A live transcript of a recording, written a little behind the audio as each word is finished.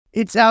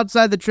It's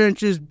Outside the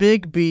Trenches,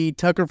 Big B,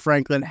 Tucker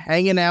Franklin,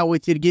 hanging out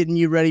with you, getting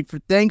you ready for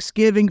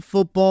Thanksgiving,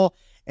 football,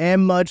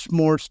 and much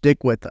more.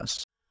 Stick with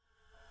us.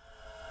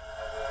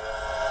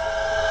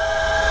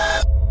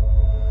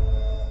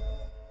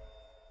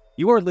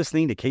 You are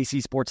listening to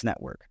KC Sports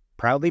Network,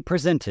 proudly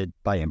presented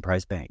by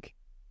Emprise Bank.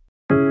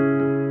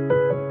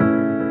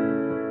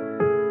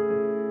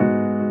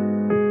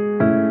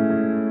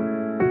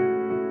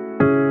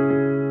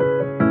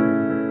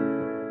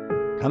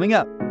 Coming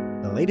up,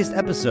 the latest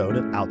episode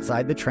of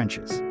Outside the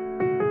Trenches.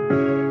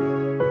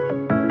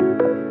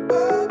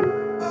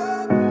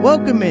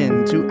 Welcome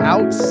in to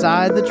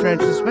Outside the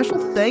Trenches, special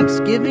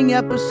Thanksgiving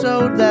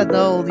episode. The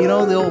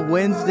old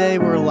Wednesday.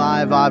 We're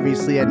live,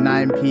 obviously, at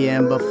 9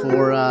 p.m.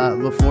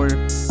 before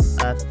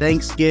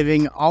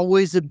Thanksgiving.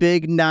 Always a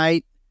big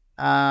night.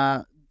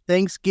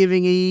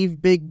 Thanksgiving Eve,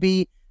 Big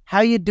B. How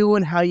you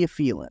doing? How you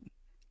feeling?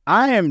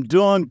 I am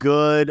doing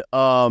good.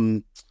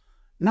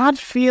 Not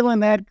feeling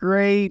that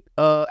great.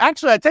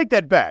 Actually, I take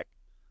that back.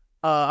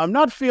 I'm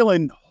not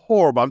feeling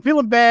horrible. I'm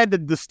feeling bad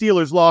that the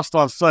Steelers lost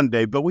on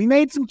Sunday, but we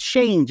made some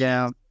change.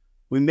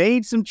 We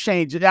made some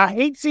changes. I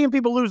hate seeing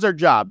people lose their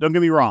job. Don't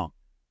get me wrong.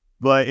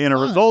 But in a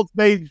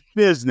results-based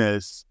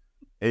business,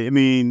 I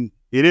mean,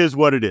 it is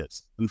what it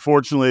is.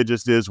 Unfortunately, it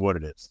just is what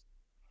it is.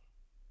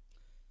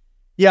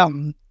 Yeah.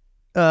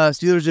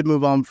 Steelers did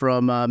move on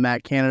from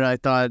Matt Canada. I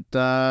thought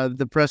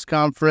the press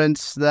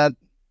conference that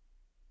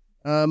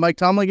Mike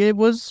Tomlin gave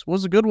was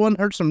a good one.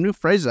 Heard some new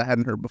phrases I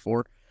hadn't heard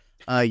before.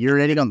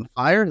 Urinating on the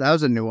fire. That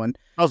was a new one.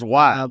 That was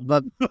wild.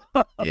 But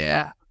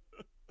yeah,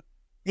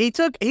 he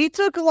took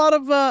a lot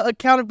of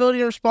accountability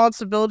and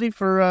responsibility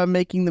for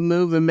making the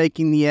move and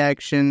making the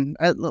action.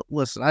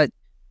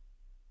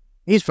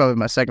 He's probably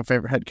my second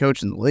favorite head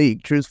coach in the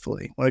league,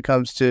 truthfully, when it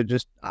comes to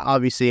just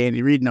obviously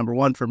Andy Reid, number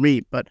one for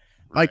me. But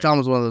Mike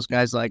Tomlin's one of those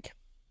guys, like,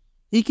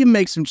 he can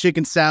make some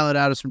chicken salad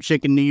out of some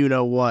chicken you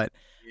know what.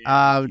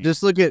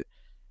 Just look at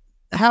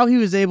how he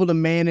was able to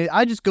manage.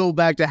 I just go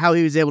back to how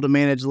he was able to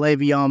manage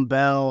Le'Veon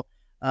Bell,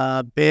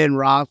 Ben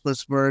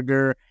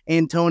Roethlisberger,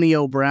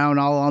 Antonio Brown,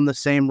 all on the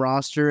same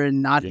roster,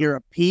 and not hear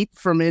a peep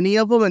from any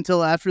of them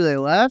until after they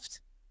left.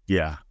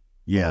 Yeah.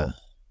 Oh,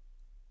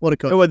 what a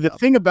coach. So the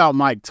thing about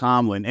Mike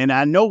Tomlin, and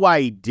I know why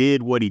he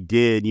did what he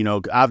did,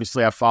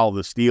 obviously I follow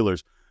the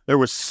Steelers. There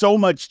was so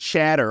much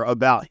chatter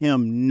about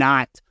him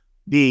not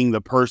being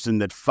the person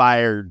that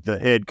fired the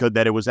head coach,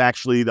 that it was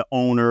actually the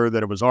owner,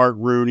 that it was Art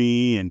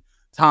Rooney, and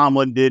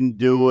Tomlin didn't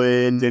do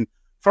it. And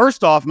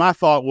first off, my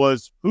thought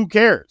was, who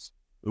cares?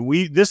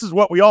 This is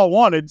what we all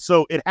wanted,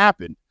 so it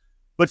happened.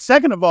 But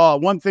second of all,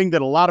 one thing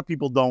that a lot of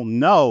people don't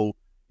know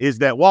is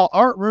that while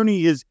Art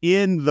Rooney is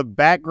in the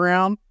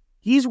background,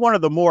 he's one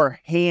of the more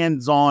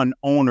hands-on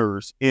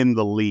owners in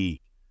the league.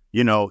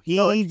 He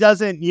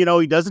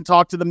doesn't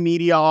talk to the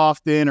media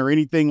often or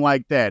anything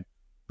like that,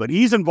 but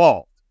he's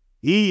involved.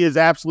 He is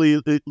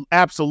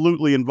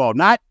absolutely involved.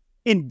 Not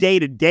in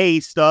day-to-day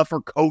stuff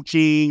or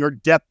coaching or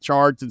depth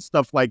charts and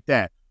stuff like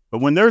that. But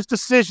when there's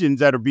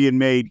decisions that are being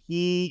made,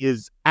 he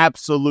is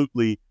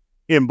absolutely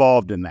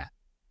involved in that.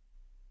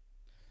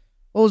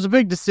 Well, it was a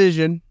big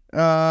decision,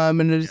 and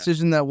a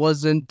decision that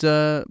wasn't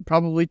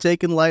probably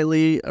taken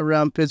lightly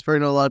around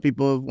Pittsburgh. I know a lot of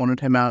people have wanted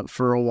him out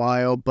for a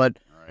while, but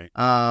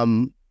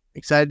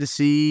excited to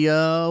see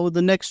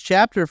the next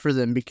chapter for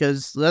them,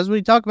 because as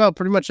we talk about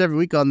pretty much every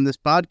week on this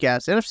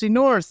podcast, NFC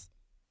North,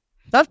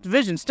 tough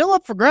division, still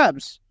up for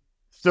grabs.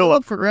 Still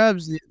up for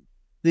grabs.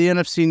 The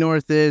NFC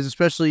North is,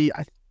 especially,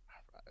 I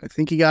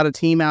think he got a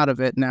team out of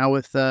it now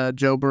with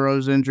Joe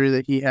Burrow's injury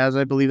that he has.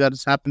 I believe that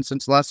has happened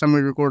since the last time we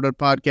recorded a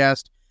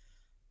podcast.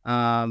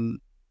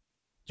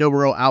 Joe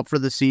Burrow out for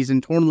the season,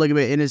 torn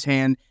ligament in his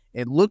hand.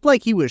 It looked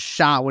like he was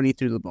shot when he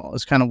threw the ball.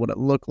 It's kind of what it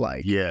looked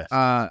like. Yes.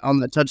 On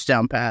the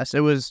touchdown pass.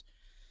 It was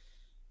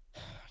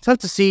tough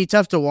to see,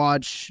 tough to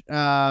watch.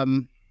 But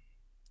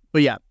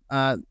yeah,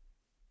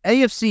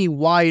 AFC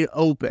wide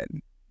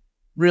open,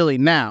 really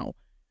now.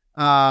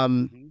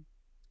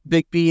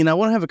 Big B, and I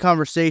want to have a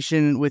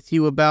conversation with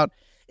you about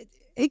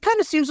it. Kind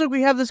of seems like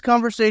we have this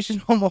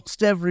conversation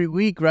almost every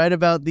week, right?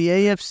 About the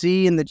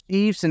AFC and the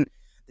Chiefs, and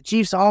the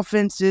Chiefs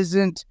offense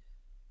isn't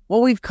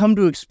what we've come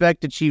to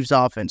expect the Chiefs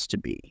offense to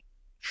be.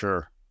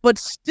 Sure. But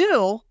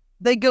still,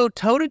 they go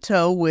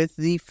toe-to-toe with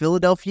the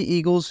Philadelphia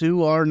Eagles,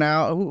 who are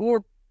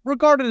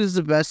regarded as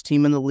the best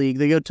team in the league.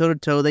 They go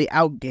toe-to-toe. They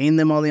outgain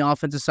them on the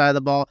offensive side of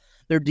the ball.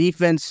 Their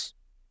defense,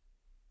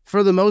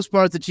 for the most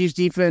part, the Chiefs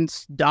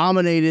defense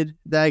dominated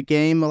that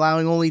game,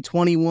 allowing only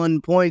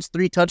 21 points.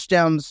 3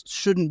 touchdowns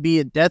shouldn't be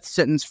a death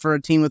sentence for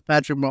a team with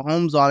Patrick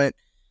Mahomes on it.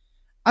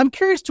 I'm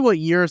curious to what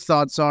your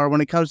thoughts are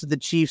when it comes to the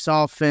Chiefs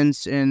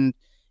offense and,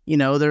 their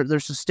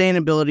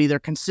sustainability, their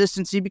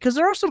consistency, because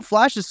there are some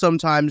flashes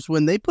sometimes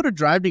when they put a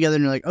drive together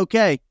and you're like,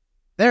 okay,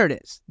 there it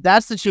is.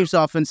 That's the Chiefs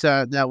offense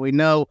that we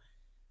know,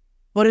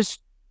 but it's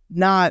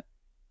not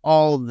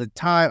all the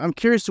time. I'm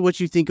curious to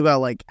what you think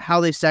about like how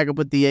they stack up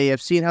with the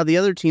AFC and how the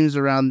other teams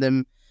around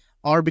them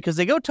are, because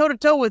they go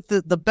toe-to-toe with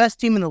the best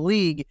team in the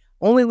league,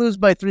 only lose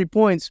by 3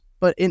 points,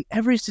 but in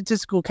every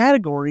statistical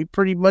category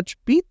pretty much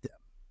beat them.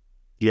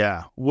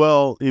 Yeah.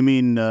 Well, I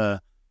mean, the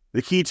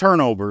key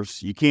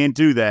turnovers, you can't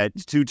do that.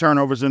 2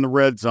 turnovers in the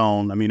red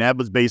zone. I mean, that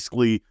was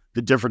basically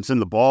the difference in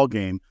the ball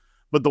game.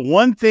 But the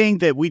one thing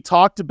that we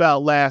talked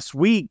about last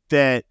week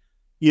that,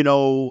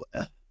 the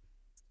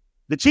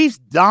Chiefs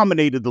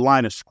dominated the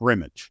line of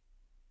scrimmage.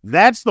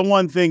 That's the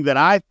one thing that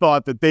I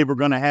thought that they were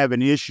going to have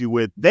an issue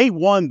with. They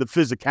won the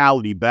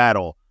physicality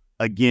battle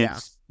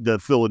against the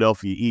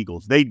Philadelphia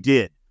Eagles. They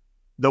did.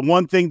 The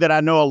one thing that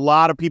I know a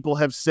lot of people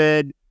have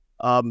said,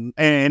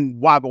 and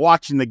while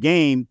watching the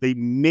game, they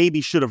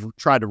maybe should have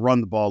tried to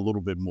run the ball a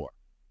little bit more.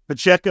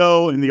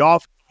 Pacheco and the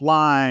offensive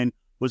line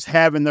was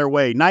having their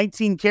way.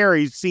 19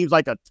 carries seems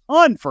like a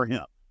ton for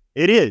him.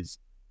 It is,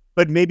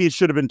 but maybe it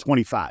should have been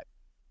 25.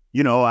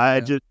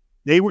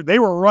 They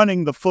were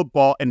running the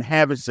football and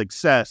having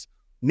success.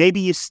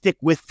 Maybe you stick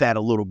with that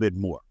a little bit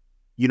more.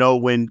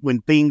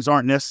 When things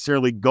aren't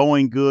necessarily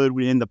going good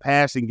in the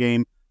passing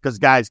game because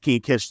guys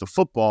can't catch the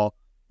football,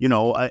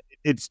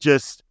 it's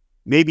just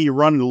maybe you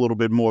run it a little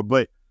bit more.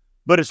 But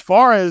as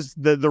far as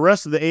the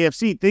rest of the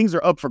AFC, things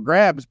are up for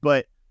grabs.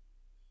 But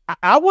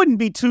I wouldn't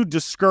be too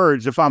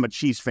discouraged if I'm a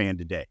Chiefs fan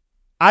today.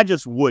 I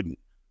just wouldn't.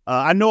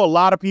 I know a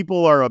lot of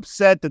people are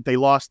upset that they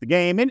lost the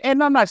game,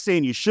 and I'm not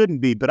saying you shouldn't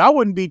be, but I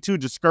wouldn't be too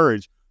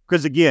discouraged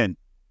because, again,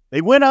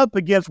 they went up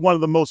against one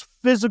of the most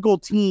physical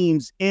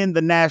teams in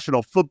the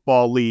National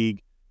Football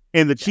League,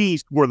 and the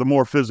Chiefs were the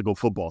more physical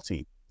football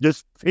team.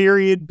 Just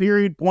period,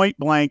 point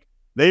blank.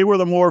 They were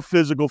the more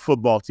physical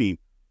football team.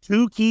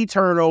 2 key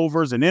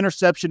turnovers, an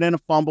interception and a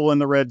fumble in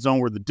the red zone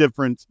were the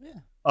difference.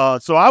 Yeah.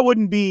 So I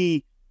wouldn't be,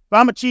 if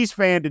I'm a Chiefs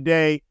fan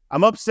today,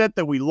 I'm upset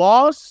that we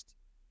lost,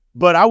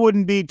 but I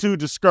wouldn't be too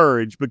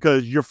discouraged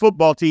because your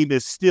football team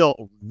is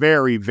still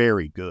very,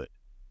 very good.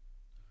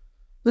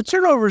 The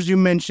turnovers you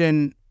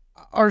mentioned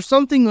are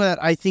something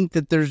that I think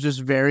that there's just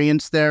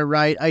variance there,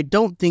 right? I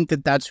don't think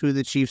that that's who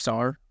the Chiefs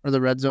are, or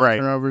the red zone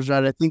turnovers,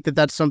 right? I think that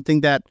that's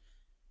something that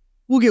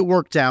will get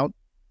worked out.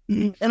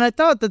 And I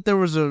thought that there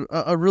was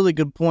a really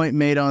good point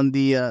made on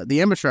the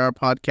Amateur Hour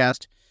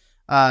podcast.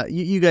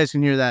 You guys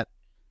can hear that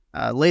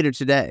later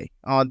today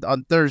on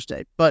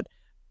Thursday. But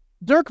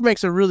Dirk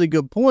makes a really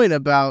good point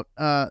about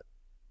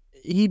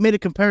he made a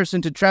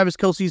comparison to Travis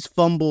Kelce's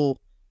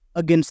fumble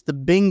against the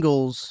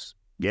Bengals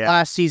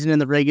last season in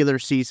the regular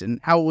season,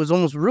 how it was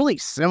almost really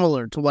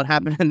similar to what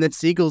happened in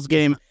this Eagles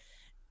game.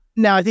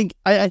 Now, I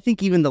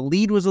think even the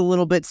lead was a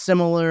little bit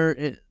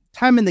similar.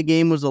 Time in the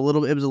game was a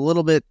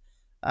little bit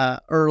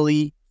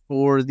early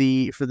for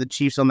the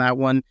Chiefs on that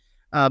one,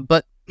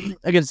 but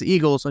against the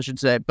Eagles, I should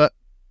say. But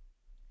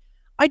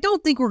I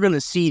don't think we're going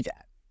to see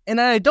that. And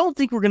I don't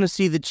think we're going to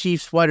see the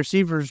Chiefs wide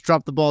receivers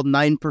drop the ball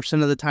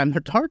 9% of the time they're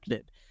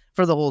targeted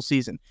for the whole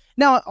season.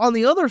 Now, on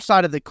the other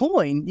side of the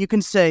coin, you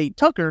can say,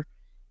 Tucker,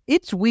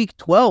 it's week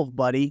 12,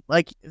 buddy.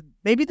 Like,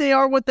 maybe they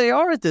are what they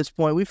are at this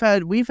point. We've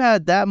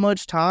had that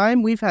much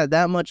time. We've had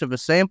that much of a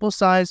sample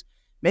size.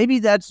 Maybe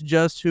that's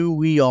just who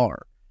we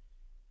are.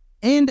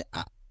 And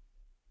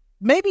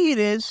maybe it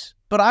is,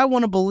 but I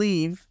want to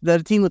believe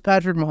that a team with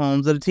Patrick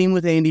Mahomes, that a team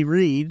with Andy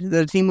Reid,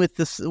 that a team with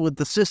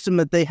the system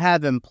that they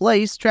have in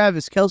place,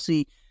 Travis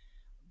Kelce,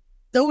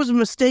 those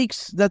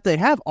mistakes that they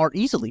have are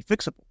easily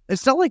fixable.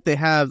 It's not like they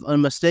have a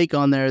mistake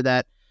on there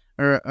that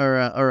or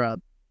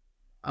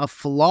a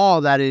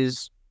flaw that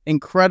is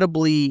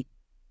incredibly,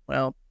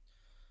 well,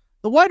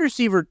 the wide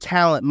receiver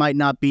talent might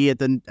not be at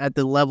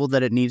the level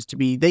that it needs to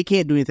be. They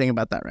can't do anything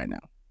about that right now.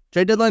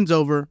 Trade deadline's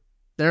over.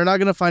 They're not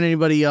going to find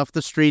anybody off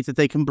the street that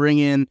they can bring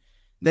in.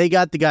 They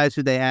got the guys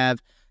who they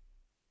have.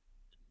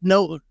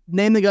 No,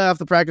 name the guy off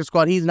the practice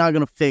squad. He's not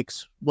going to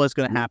fix what's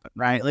going to happen,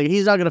 right? Like,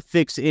 he's not going to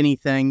fix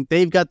anything.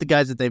 They've got the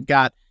guys that they've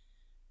got.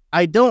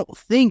 I don't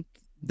think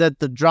that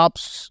the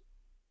drops,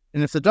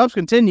 and if the drops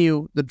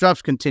continue, the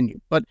drops continue.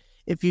 But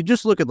if you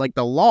just look at, like,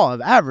 the law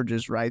of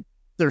averages, right,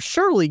 they're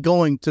surely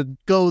going to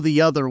go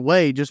the other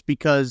way just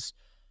because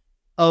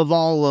of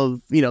all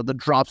of, the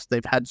drops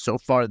they've had so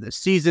far this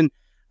season.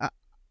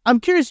 I'm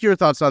curious your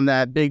thoughts on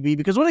that, Big B,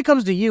 because when it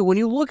comes to you, when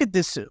you look at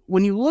this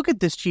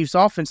Chiefs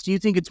offense, do you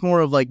think it's more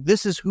of like,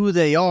 this is who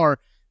they are?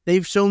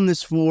 They've shown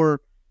this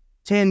for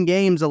 10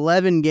 games,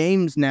 11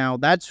 games now.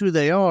 That's who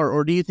they are.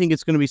 Or do you think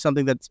it's going to be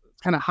something that's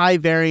kind of high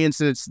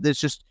variance and that's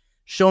just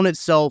shown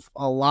itself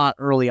a lot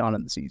early on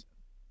in the season?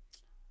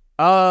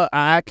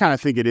 I kind of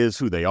think it is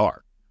who they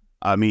are.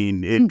 I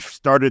mean, it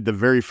started the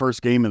very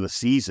first game of the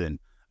season.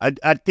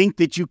 I think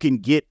that you can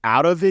get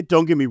out of it.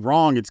 Don't get me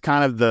wrong. It's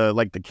kind of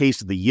the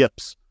case of the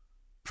yips.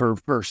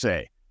 Per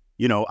se,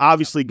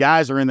 obviously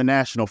guys are in the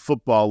National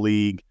Football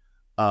League,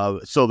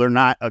 so they're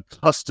not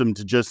accustomed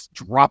to just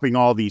dropping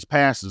all these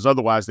passes.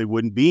 Otherwise, they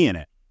wouldn't be in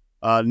it.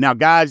 Now,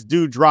 guys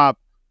do drop,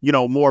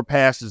 more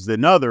passes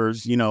than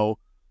others.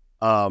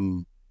 I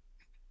mean,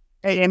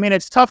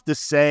 it's tough to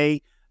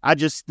say. I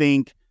just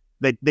think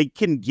that they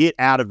can get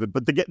out of it,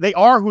 but they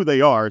are who they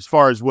are as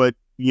far as what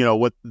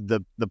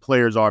the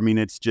players are. I mean,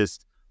 it's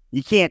just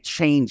you can't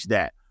change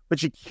that,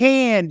 but you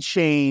can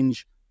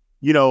change,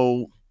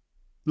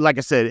 like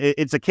I said,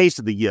 it's a case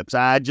of the yips.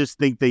 I just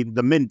think the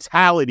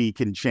mentality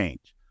can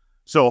change.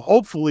 So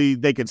hopefully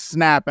they can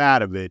snap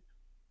out of it.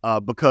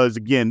 because,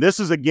 again, this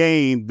is a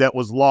game that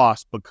was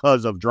lost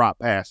because of drop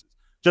passes,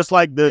 just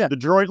like the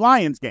Detroit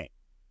Lions game.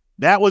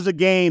 That was a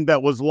game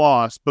that was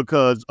lost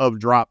because of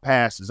drop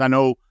passes. I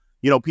know,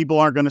 people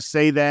aren't going to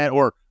say that,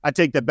 or I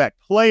take that back.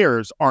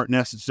 Players aren't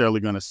necessarily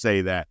going to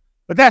say that,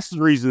 but that's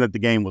the reason that the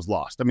game was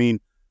lost. I mean,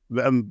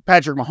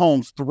 Patrick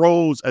Mahomes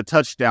throws a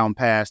touchdown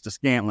pass to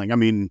Scantling. I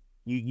mean,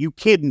 you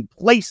couldn't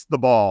place the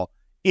ball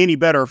any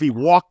better if he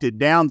walked it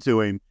down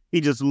to him.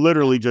 He just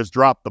literally just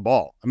dropped the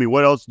ball. I mean,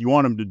 what else do you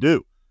want him to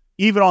do?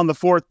 Even on the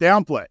fourth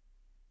down play,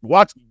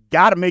 Watts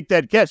got to make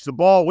that catch. The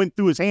ball went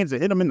through his hands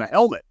and hit him in the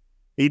helmet.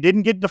 He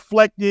didn't get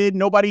deflected.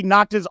 Nobody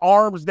knocked his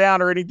arms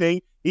down or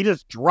anything. He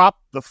just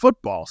dropped the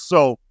football.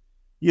 So,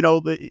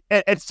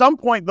 at some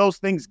point, those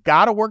things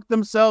got to work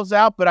themselves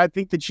out. But I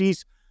think the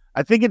Chiefs,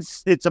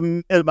 it's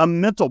a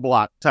mental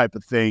block type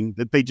of thing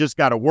that they just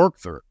got to work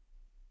through.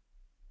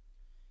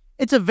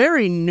 It's a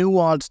very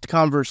nuanced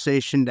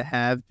conversation to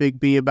have, Big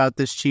B, about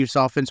this Chiefs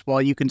offense,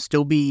 while you can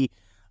still be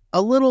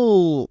a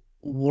little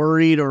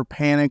worried or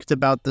panicked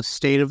about the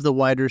state of the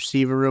wide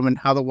receiver room and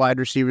how the wide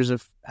receivers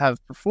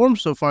have performed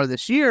so far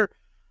this year.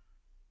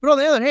 But on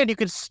the other hand, you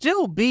could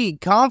still be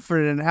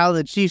confident in how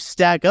the Chiefs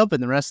stack up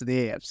in the rest of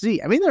the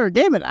AFC. I mean, they're a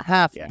game and a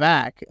half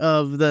back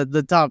of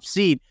the top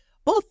seed.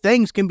 Both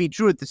things can be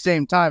true at the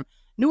same time.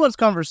 Nuanced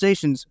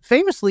conversations,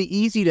 famously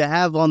easy to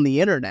have on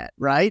the internet,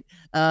 right?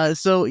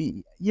 So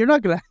you're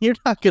not gonna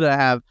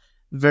have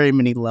very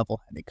many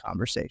level-headed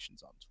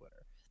conversations on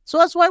Twitter. So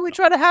that's why we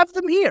try to have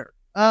them here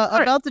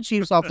about the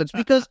Chiefs offense,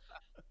 because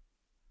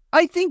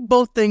I think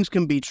both things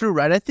can be true,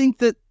 right? I think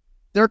that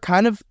they're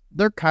kind of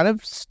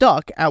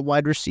stuck at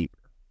wide receiver,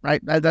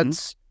 right?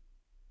 That's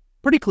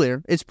pretty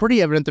clear. It's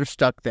pretty evident they're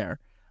stuck there.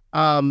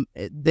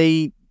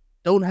 They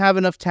don't have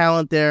enough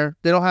talent there.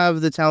 They don't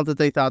have the talent that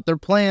they thought. Their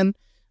plan,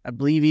 I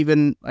believe,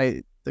 even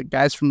the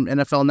guys from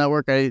NFL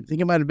Network, I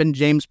think it might have been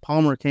James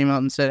Palmer, came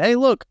out and said, hey,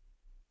 look,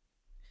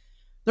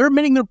 they're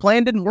admitting their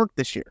plan didn't work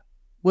this year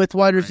with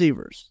wide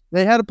receivers.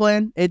 They had a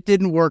plan. It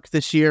didn't work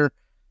this year,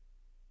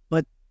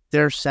 but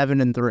they're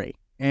 7-3.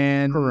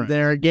 And Correct.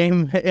 they're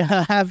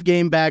a half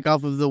game back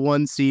off of the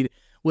 1 seed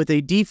with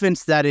a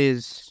defense that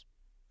is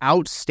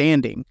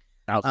outstanding.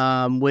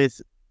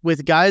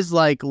 With guys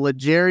like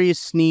L'Jarius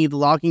Sneed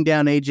locking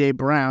down A.J.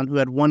 Brown, who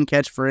had 1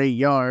 catch for 8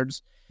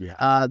 yards.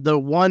 Yeah. The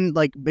one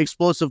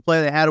explosive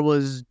play they had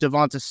was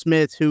Devonta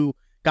Smith, who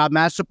got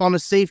matched up on a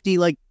safety.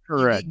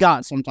 Correct. You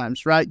got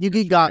sometimes, right? You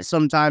get got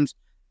sometimes.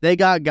 They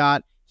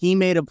got. He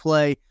made a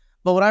play.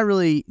 But what I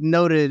really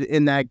noted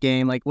in that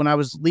game, when I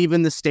was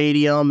leaving the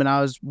stadium and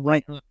I was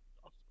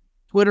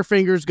Twitter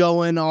fingers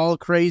going all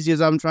crazy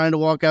as I'm trying to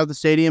walk out the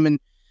stadium, and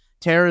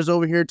Tara's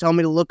over here telling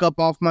me to look up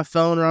off my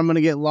phone or I'm going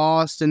to get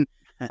lost, and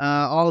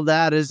all of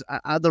that is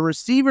the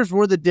receivers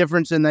were the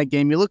difference in that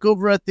game. You look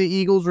over at the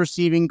Eagles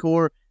receiving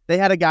core, they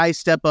had a guy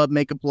step up,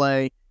 make a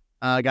play,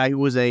 a guy who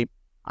was a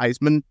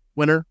Heisman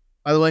winner,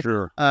 by the way,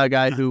 Sure. A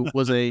guy who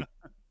was a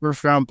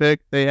first-round pick.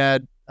 They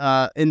had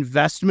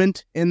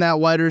investment in that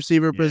wide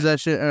receiver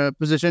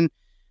position.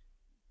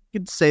 You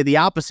could say the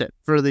opposite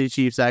for the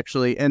Chiefs,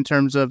 actually, in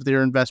terms of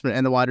their investment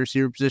in the wide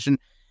receiver position.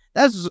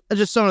 That's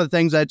just some of the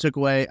things I took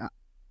away.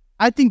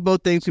 I think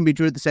both things can be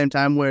true at the same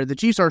time, where the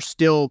Chiefs are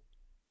still,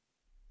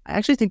 I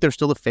actually think they're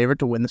still the favorite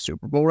to win the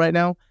Super Bowl right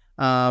now,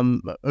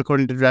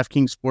 according to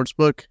DraftKings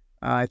Sportsbook.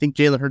 I think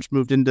Jalen Hurts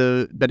moved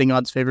into betting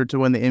odds favorite to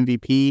win the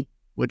MVP,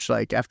 which,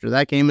 after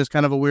that game is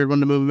kind of a weird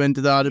one to move him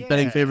into the odds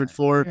betting favorite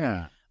for.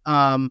 Yeah.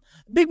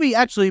 Big B,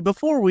 actually,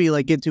 before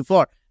we get too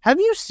far, have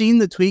you seen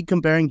the tweet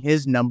comparing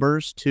his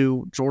numbers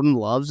to Jordan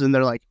Love's, and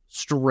they're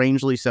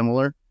strangely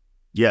similar?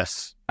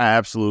 Yes, I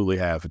absolutely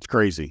have. It's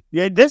crazy.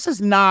 Yeah, this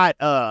is not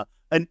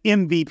an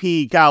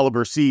MVP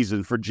caliber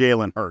season for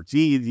Jalen Hurts.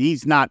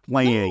 He's not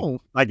playing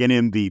like an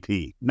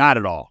MVP, not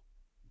at all.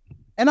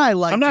 And I'm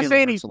not Jalen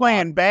saying Hurts he's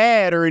playing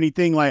bad or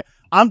anything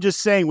I'm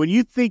just saying, when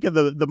you think of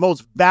the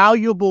most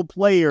valuable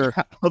player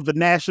of the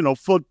National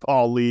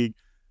Football League,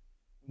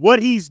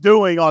 what he's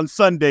doing on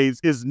Sundays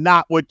is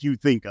not what you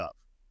think of.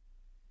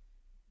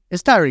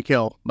 It's Tyreek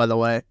Hill, by the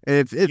way.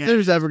 If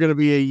there's ever going to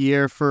be a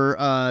year for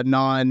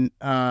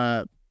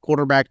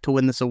non-quarterback to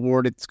win this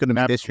award, it's going to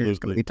be this year. It's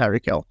going to be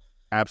Tyreek Hill.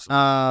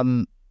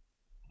 Absolutely.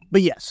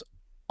 But yes,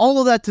 all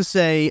of that to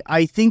say,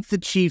 I think the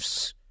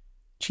Chiefs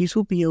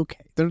will be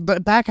okay. The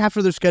back half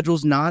of their schedule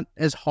is not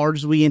as hard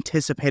as we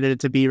anticipated it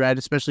to be, right?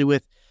 Especially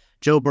with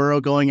Joe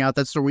Burrow going out.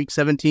 That's their Week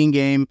 17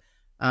 game.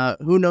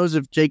 Who knows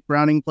if Jake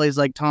Browning plays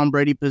like Tom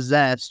Brady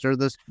possessed, or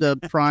the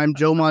prime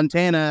Joe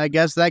Montana. I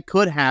guess that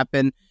could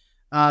happen.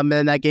 And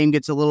that game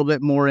gets a little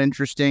bit more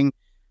interesting.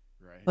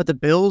 Right. But the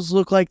Bills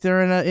look like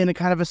they're in a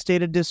kind of a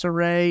state of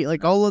disarray.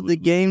 All of the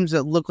games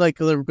that look like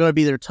they're going to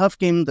be their tough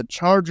game, the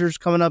Chargers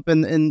coming up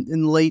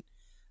in late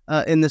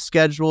in the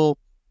schedule.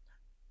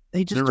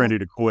 They're ready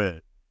to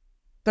quit.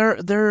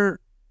 Their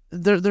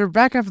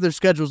back half of their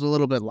schedule is a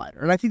little bit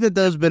lighter, and I think that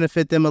does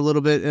benefit them a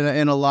little bit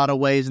in a lot of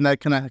ways, and that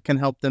can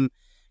help them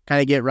kind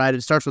of get right.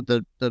 It starts with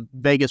the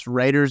Vegas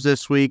Raiders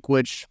this week,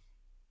 which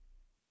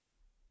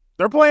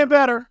they're playing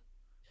better.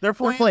 They're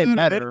playing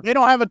better. They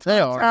don't have a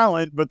ton of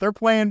talent, but they're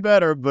playing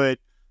better. But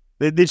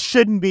this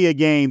shouldn't be a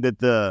game that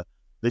the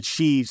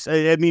Chiefs,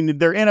 I mean,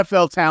 they're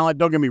NFL talent,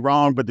 don't get me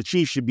wrong, but the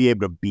Chiefs should be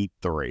able to beat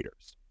the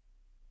Raiders.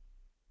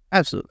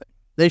 Absolutely.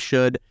 They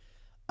should.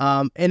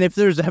 And if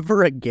there's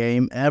ever a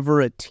game,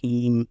 ever a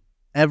team,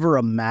 ever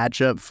a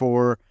matchup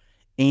for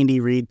Andy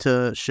Reid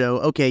to show,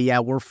 okay, yeah,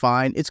 we're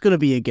fine, it's going to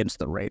be against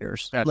the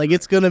Raiders. That's right.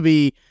 It's going to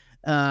be,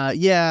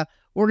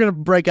 we're going to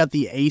break out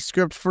the A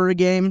script for a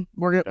game.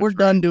 We're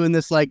done doing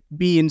this like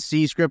B and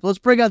C script. Let's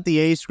break out the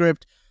A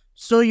script,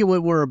 show you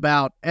what we're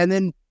about, and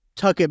then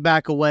tuck it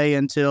back away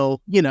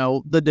until,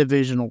 the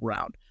divisional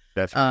round.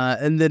 That's right.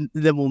 And then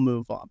we'll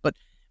move on. But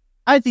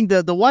I think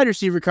the wide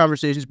receiver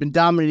conversation has been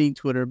dominating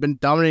Twitter, been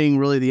dominating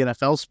really the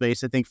NFL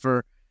space, I think,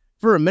 for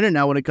a minute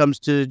now when it comes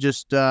to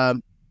just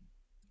the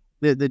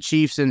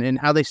Chiefs and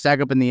how they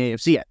stack up in the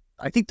AFC.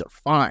 I think they're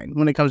fine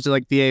when it comes to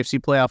like the AFC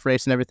playoff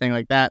race and everything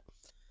like that.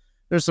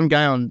 There's some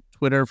guy on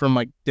Twitter from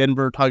like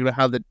Denver talking about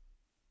how the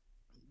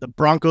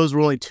Broncos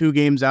were only 2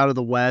 games out of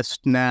the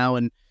West now,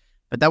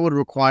 but that would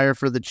require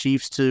for the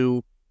Chiefs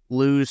to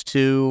lose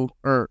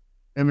I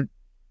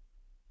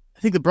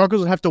think the Broncos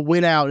would have to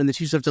win out and the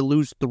Chiefs have to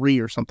lose 3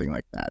 or something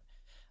like that.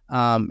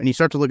 And you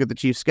start to look at the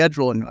Chiefs'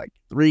 schedule and like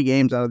 3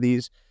 games out of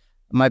these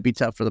might be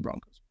tough for the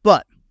Broncos.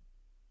 But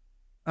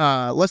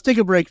let's take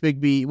a break,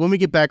 Big B. When we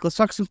get back, let's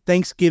talk some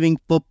Thanksgiving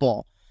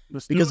football.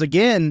 Because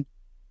again,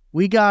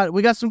 we got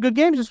some good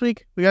games this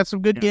week. We got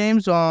some good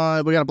games. We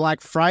got a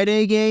Black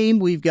Friday game.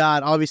 We've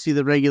got obviously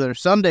the regular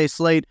Sunday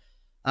slate.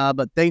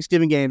 But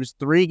Thanksgiving games,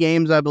 3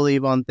 games, I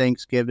believe, on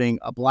Thanksgiving,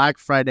 a Black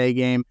Friday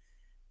game,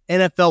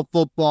 NFL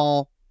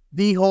football,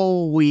 the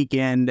whole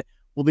weekend.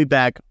 We'll be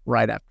back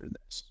right after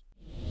this.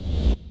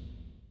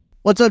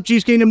 What's up,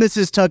 Chiefs Kingdom? This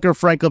is Tucker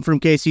Franklin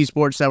from KC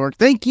Sports Network.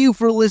 Thank you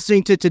for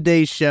listening to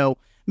today's show.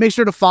 Make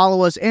sure to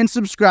follow us and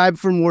subscribe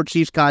for more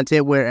Chiefs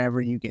content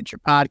wherever you get your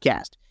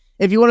podcast.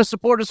 If you want to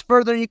support us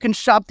further, you can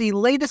shop the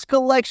latest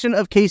collection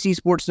of KC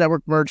Sports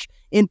Network merch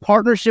in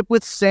partnership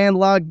with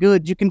Sandlot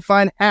Goods. You can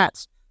find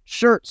hats,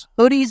 shirts,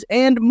 hoodies,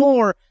 and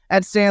more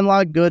at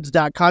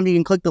sandlotgoods.com. You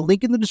can click the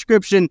link in the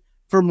description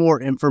for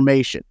more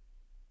information.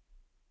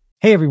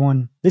 Hey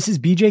everyone, this is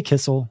BJ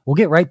Kissel. We'll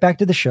get right back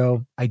to the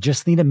show. I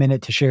just need a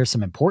minute to share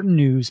some important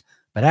news,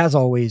 but as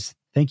always,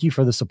 thank you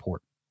for the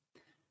support.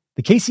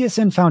 The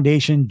KCSN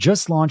Foundation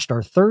just launched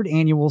our 3rd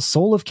annual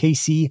Soul of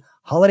KC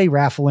Holiday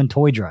Raffle and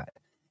Toy Drive,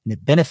 and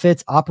it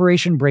benefits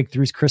Operation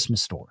Breakthrough's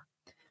Christmas store.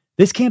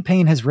 This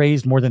campaign has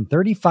raised more than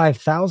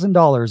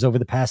 $35,000 over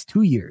the past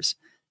 2 years,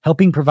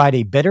 helping provide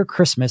a better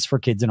Christmas for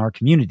kids in our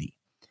community.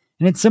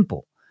 And it's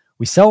simple.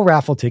 We sell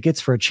raffle tickets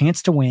for a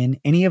chance to win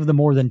any of the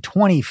more than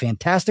 20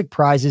 fantastic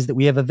prizes that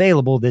we have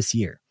available this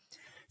year.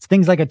 It's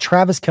things like a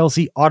Travis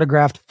Kelce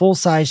autographed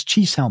full-size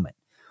Chiefs helmet,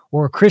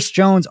 or a Chris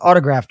Jones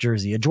autographed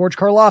jersey, a George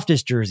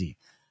Karlaftis jersey.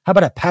 How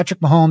about a Patrick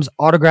Mahomes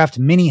autographed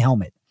mini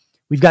helmet?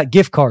 We've got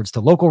gift cards to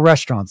local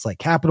restaurants like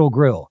Capitol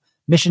Grill,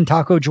 Mission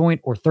Taco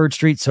Joint, or 3rd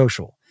Street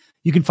Social.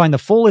 You can find the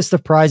full list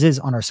of prizes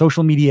on our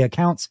social media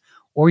accounts,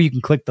 or you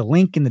can click the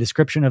link in the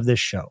description of this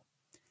show.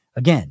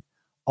 Again,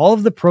 all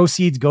of the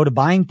proceeds go to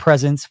buying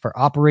presents for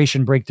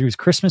Operation Breakthrough's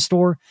Christmas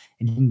store,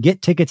 and you can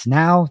get tickets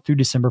now through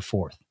December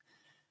 4th.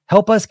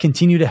 Help us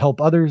continue to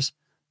help others,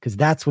 because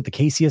that's what the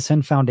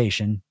KCSN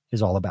Foundation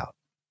is all about.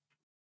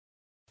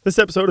 This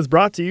episode is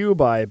brought to you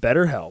by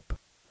BetterHelp.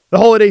 The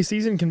holiday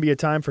season can be a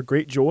time for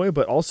great joy,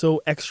 but also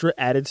extra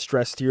added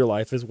stress to your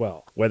life as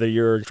well. Whether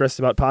you're stressed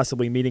about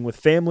possibly meeting with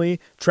family,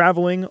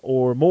 traveling,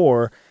 or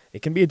more,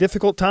 it can be a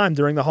difficult time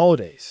during the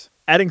holidays.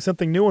 Adding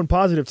something new and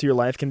positive to your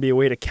life can be a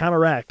way to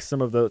counteract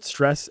some of the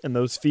stress and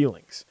those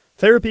feelings.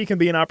 Therapy can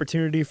be an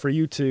opportunity for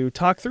you to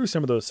talk through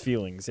some of those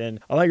feelings and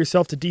allow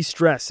yourself to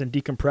de-stress and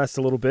decompress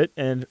a little bit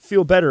and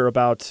feel better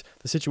about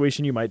the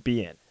situation you might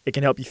be in. It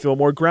can help you feel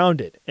more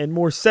grounded and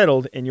more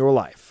settled in your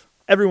life.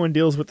 Everyone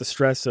deals with the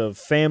stress of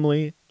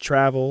family,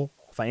 travel,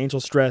 financial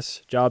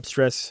stress, job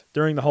stress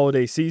during the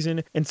holiday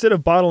season. Instead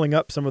of bottling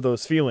up some of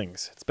those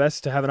feelings, it's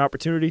best to have an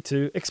opportunity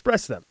to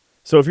express them.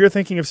 So if you're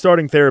thinking of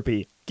starting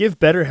therapy, give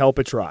BetterHelp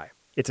a try.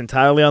 It's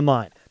entirely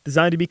online,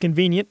 designed to be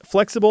convenient,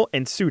 flexible,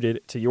 and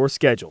suited to your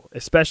schedule,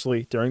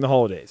 especially during the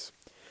holidays.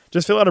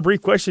 Just fill out a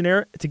brief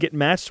questionnaire to get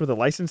matched with a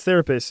licensed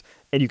therapist,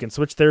 and you can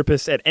switch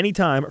therapists at any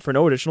time for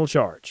no additional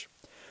charge.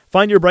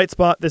 Find your bright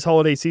spot this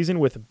holiday season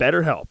with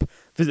BetterHelp.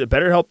 Visit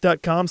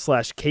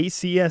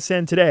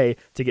BetterHelp.com/KCSN today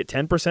to get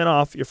 10%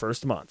 off your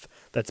first month.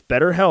 That's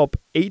BetterHelp,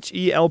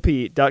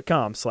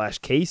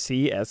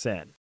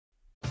 HELP.com/KCSN.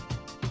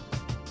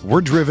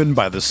 We're driven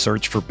by the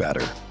search for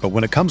better. But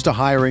when it comes to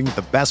hiring,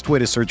 the best way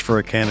to search for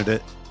a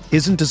candidate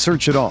isn't to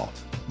search at all.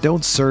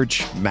 Don't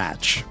search,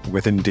 match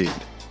with Indeed.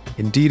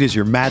 Indeed is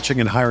your matching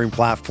and hiring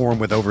platform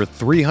with over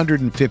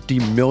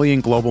 350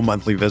 million global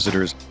monthly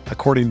visitors,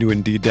 according to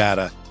Indeed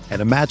data, and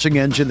a matching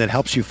engine that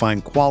helps you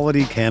find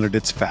quality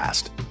candidates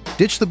fast.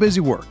 Ditch the busy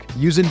work.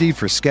 Use Indeed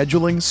for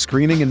scheduling,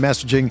 screening, and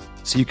messaging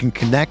so you can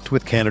connect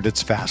with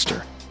candidates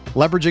faster.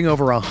 Leveraging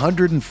over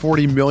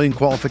 140 million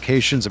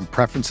qualifications and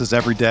preferences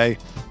every day,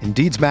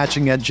 Indeed's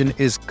matching engine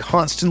is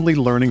constantly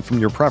learning from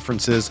your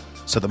preferences,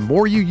 so the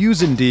more you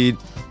use Indeed,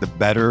 the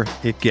better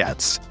it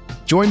gets.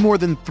 Join more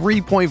than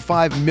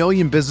 3.5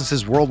 million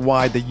businesses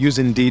worldwide that use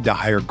Indeed to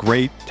hire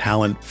great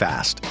talent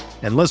fast.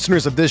 And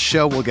listeners of this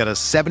show will get a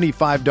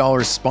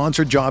 $75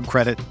 sponsored job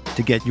credit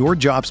to get your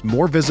jobs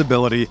more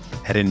visibility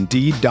at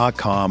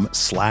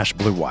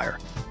Indeed.com/Blue Wire.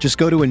 Just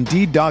go to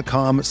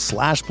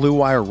Indeed.com/Blue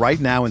Wire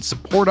right now and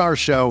support our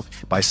show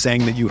by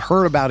saying that you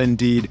heard about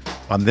Indeed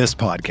on this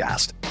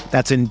podcast.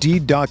 That's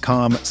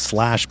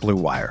Indeed.com/Blue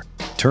Wire.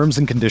 Terms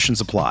and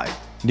conditions apply.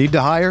 Need to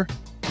hire?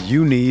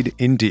 You need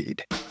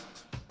Indeed.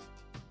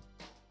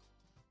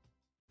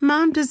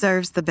 Mom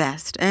deserves the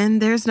best,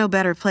 and there's no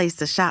better place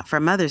to shop for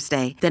Mother's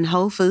Day than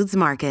Whole Foods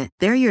Market.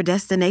 They're your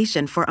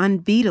destination for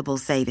unbeatable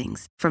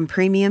savings, from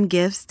premium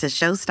gifts to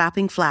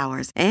show-stopping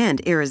flowers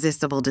and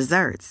irresistible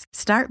desserts.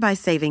 Start by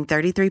saving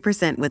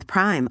 33% with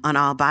Prime on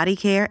all body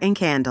care and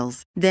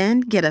candles.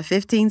 Then get a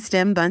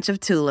 15-stem bunch of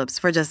tulips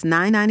for just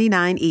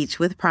 $9.99 each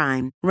with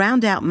Prime.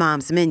 Round out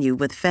Mom's menu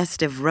with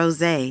festive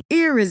rosé,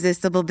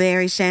 irresistible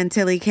berry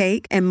chantilly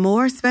cake, and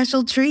more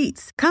special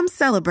treats. Come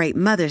celebrate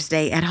Mother's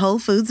Day at Whole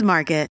Foods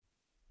Market.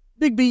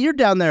 Big B, you're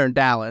down there in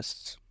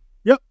Dallas.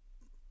 Yep.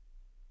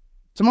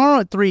 Tomorrow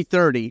at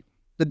 3:30,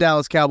 the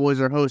Dallas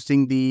Cowboys are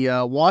hosting the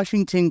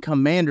Washington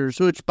Commanders,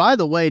 which, by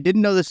the way,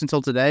 didn't know this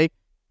until today,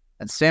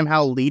 that Sam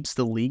Howell leads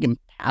the league in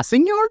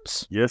passing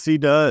yards? Yes, he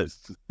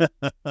does.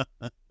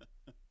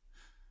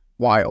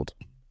 Wild.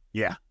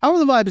 Yeah. How are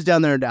the vibes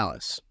down there in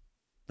Dallas?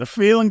 They're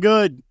feeling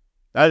good.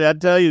 I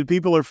tell you,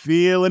 people are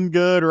feeling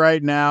good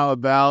right now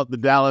about the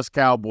Dallas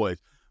Cowboys.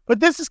 But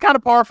this is kind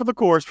of par for the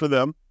course for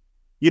them.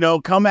 You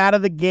know, come out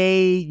of the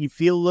gate, you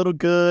feel a little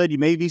good, you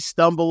maybe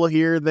stumble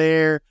here or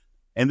there,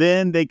 and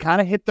then they kind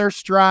of hit their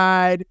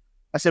stride.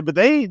 I said, but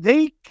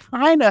they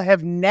kind of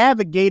have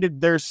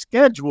navigated their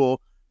schedule.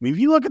 I mean, if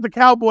you look at the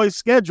Cowboys'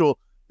 schedule,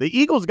 the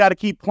Eagles got to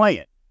keep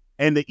playing.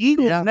 And the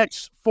Eagles'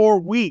 next 4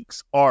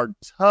 weeks are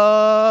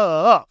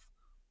tough.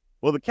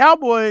 Well, the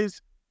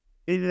Cowboys,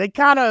 they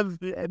kind of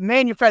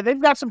manufacture.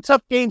 They've got some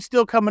tough games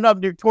still coming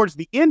up towards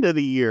the end of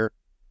the year.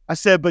 I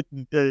said, but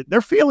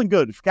they're feeling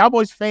good.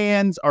 Cowboys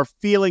fans are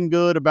feeling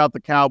good about the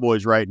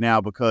Cowboys right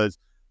now because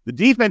the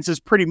defense is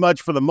pretty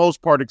much, for the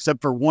most part,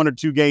 except for 1 or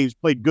 2 games,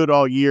 played good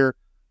all year.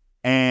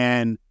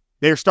 And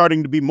they're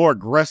starting to be more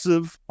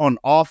aggressive on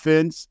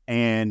offense.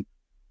 And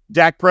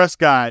Dak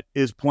Prescott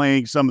is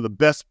playing some of the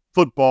best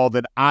football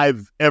that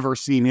I've ever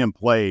seen him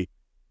play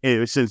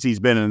since he's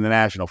been in the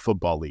National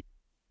Football League.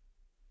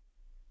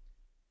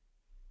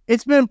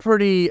 It's been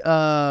pretty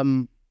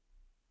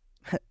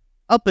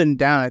up and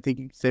down, I think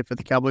you could say, for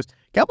the Cowboys.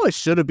 Cowboys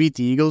should have beat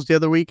the Eagles the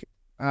other week.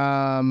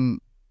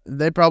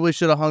 They probably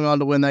should have hung on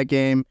to win that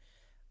game.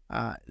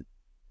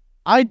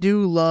 I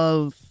do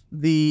love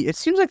it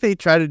seems like they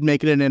try to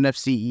make it an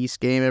NFC East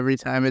game every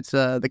time it's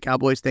the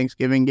Cowboys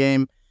Thanksgiving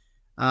game.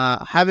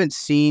 Haven't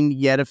seen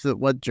yet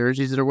what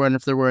jerseys they're wearing,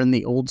 if they're wearing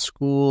the old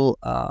school,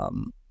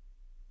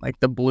 like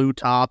the blue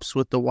tops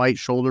with the white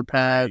shoulder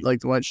pad, like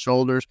the white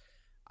shoulders.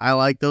 I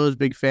like those,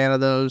 big fan of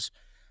those.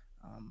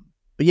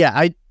 But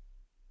yeah,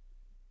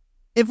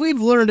 if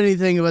we've learned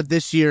anything about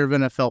this year of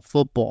NFL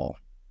football,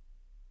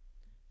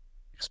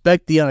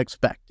 expect the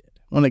unexpected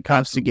when it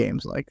comes to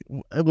games like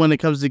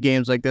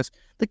this.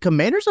 The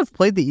Commanders have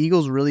played the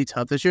Eagles really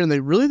tough this year, and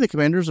the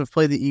Commanders have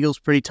played the Eagles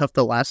pretty tough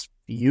the last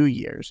few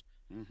years.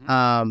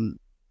 Mm-hmm.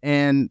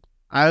 And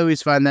I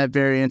always find that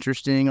very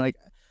interesting. Like,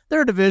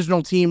 they're a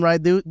divisional team,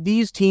 right?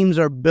 These teams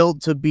are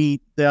built to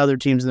beat the other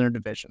teams in their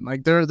division.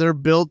 Like, they're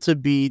built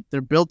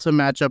to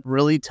match up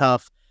really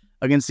tough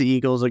against the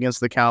Eagles, against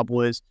the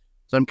Cowboys.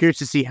 So I'm curious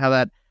to see how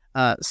that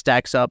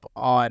stacks up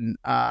on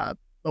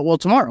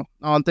tomorrow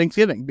on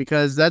Thanksgiving,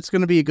 because that's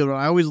going to be a good one.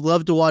 I always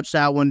love to watch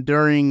that one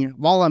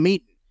while I'm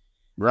eating.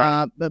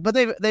 Right. But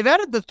they've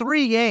added the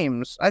 3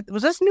 games.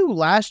 Was this new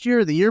last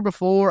year or the year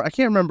before? I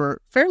can't remember.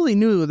 Fairly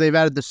new. They've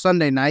added the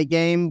Sunday night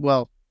game.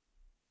 Well,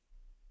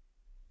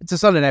 it's a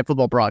Sunday night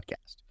football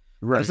broadcast.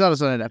 Right. It's not a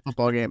Sunday night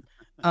football game.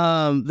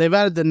 They've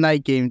added the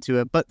night game to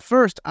it. But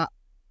first,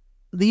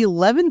 the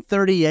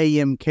 11:30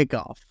 a.m.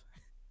 kickoff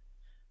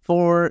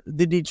for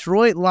the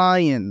Detroit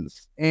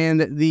Lions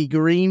and the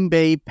Green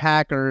Bay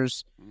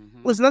Packers.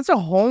 Mm-hmm. Listen, that's a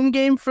home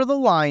game for the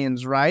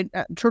Lions, right?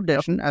 As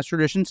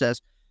tradition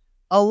says.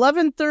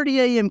 11:30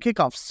 a.m.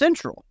 kickoff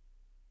Central.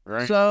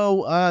 Right.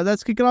 So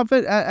that's kicking off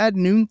at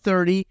noon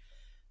 30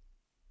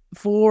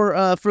 for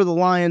the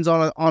Lions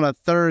on a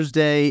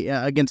Thursday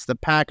against the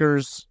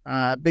Packers.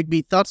 Big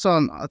B, thoughts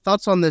on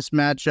this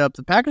matchup?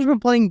 The Packers have been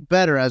playing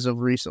better as of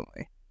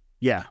recently.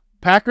 Yeah,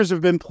 Packers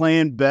have been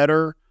playing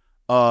better.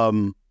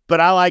 But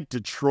I like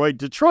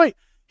Detroit.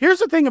 Here's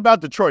the thing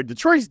about Detroit.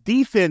 Detroit's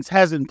defense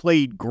hasn't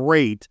played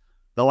great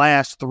the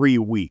last 3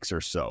 weeks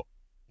or so.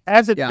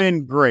 Hasn't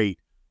been great.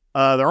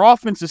 Their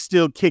offense is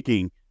still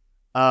kicking.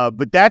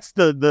 But that's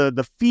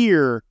the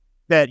fear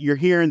that you're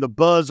hearing, the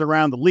buzz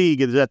around the league,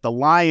 is that the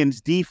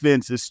Lions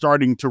defense is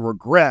starting to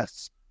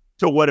regress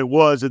to what it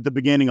was at the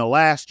beginning of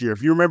last year.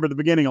 If you remember the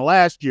beginning of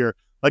last year,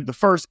 like the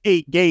first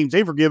 8 games,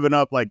 they were giving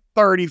up like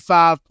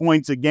 35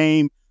 points a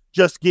game,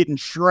 just getting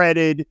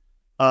shredded.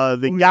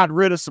 They got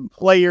rid of some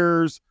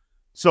players.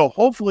 So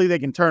hopefully they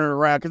can turn it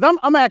around, because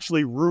I'm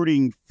actually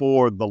rooting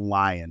for the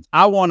Lions.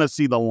 I want to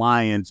see the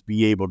Lions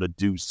be able to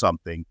do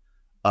something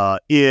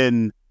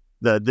in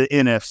the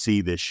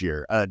NFC this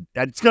year.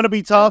 It's going to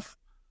be tough,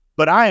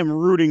 but I am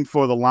rooting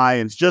for the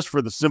Lions just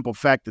for the simple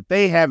fact that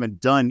they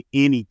haven't done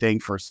anything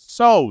for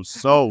so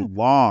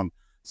long.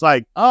 It's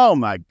like, oh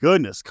my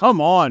goodness, come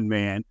on,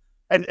 man.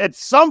 And at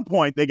some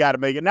point they got to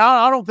make it.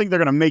 Now, I don't think they're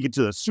going to make it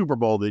to the Super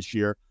Bowl this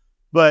year,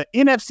 but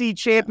NFC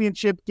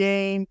Championship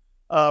game,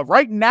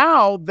 right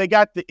now they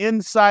got the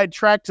inside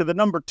track to the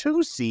number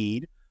 2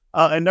 seed,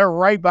 and they're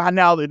right behind.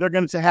 Now they're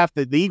going to have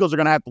to, the Eagles are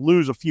going to have to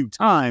lose a few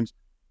times,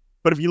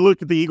 but if you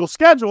look at the Eagles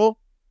schedule,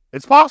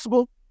 it's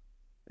possible.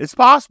 It's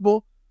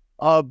possible.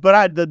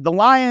 But the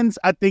Lions,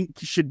 I think,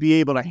 should be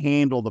able to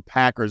handle the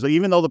Packers.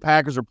 Even though the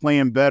Packers are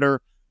playing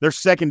better, their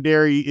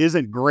secondary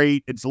isn't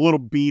great. It's a little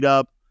beat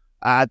up.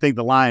 I think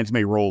the Lions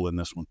may roll in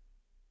this one.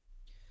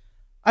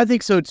 I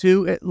think so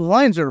too. The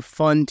Lions are a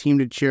fun team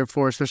to cheer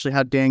for, especially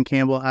how Dan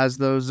Campbell has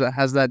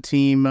that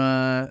team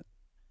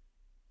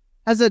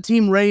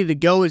ready to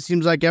go. It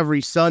seems like every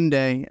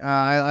Sunday.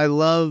 I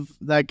love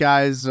that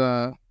guy's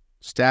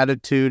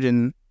attitude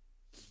and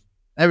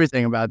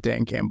everything about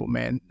Dan Campbell,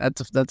 man.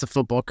 That's a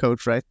football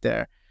coach right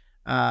there.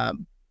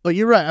 But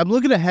you're right. I'm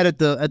looking ahead at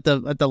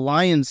the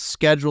Lions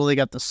schedule. They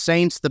got the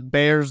Saints, the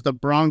Bears, the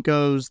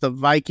Broncos, the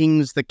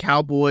Vikings, the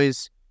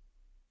Cowboys,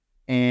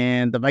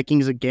 and the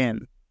Vikings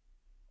again.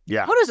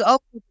 Yeah.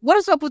 What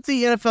is up with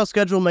the NFL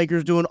schedule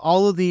makers doing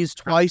all of these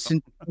twice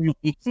in 3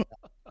 weeks?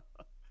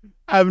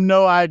 I have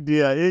no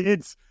idea.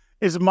 It's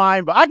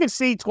mine, but I can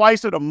see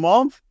twice in a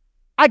month.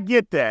 I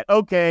get that.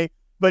 Okay.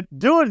 But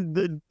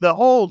doing the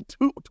whole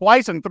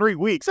twice in 3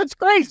 weeks, that's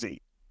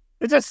crazy.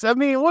 It's just, I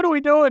mean, what are we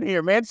doing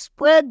here, man?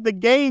 Spread the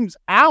games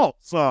out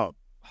some.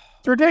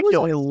 It's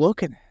ridiculous.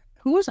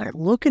 Who was I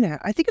looking at?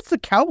 I think it's the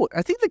Cowboys.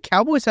 I think the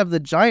Cowboys have the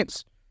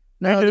Giants.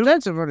 No, the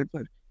Giants have already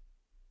played.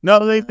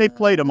 No, they've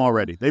played them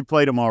already. They've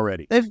played them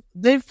already.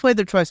 They've played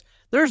them twice.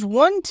 There's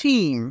one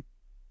team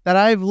that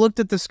I've looked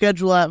at the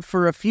schedule at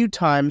for a few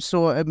times,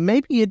 so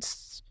maybe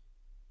it's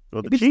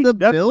well, maybe it's the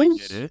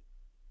Bills.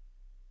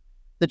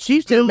 The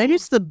Chiefs did. Maybe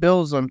it's the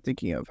Bills I'm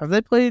thinking of. Have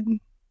they played?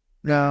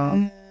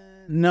 No.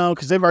 No,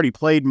 because they've already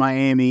played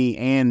Miami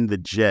and the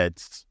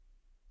Jets.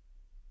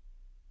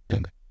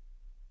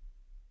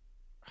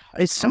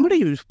 It's somebody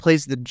who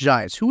plays the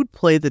Giants. Who would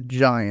play the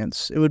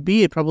Giants? It would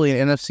be probably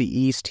an NFC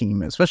East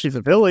team, especially if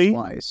it's Philly.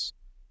 Twice.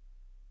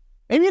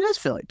 Maybe it is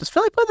Philly. Does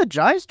Philly play the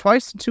Giants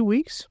twice in 2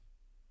 weeks?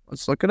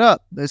 Let's look it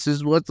up. This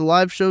is what the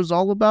live show's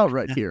all about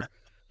right here.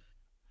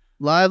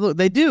 Live,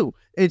 they do.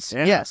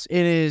 Yes,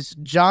 it is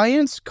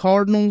Giants,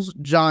 Cardinals,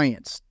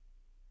 Giants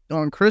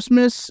on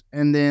Christmas,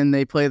 and then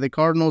they play the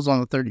Cardinals on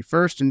the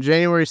 31st and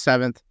January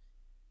 7th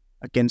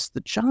against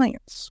the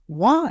Giants.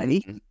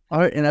 Why?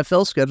 Our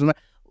NFL schedule.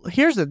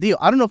 Here's the deal.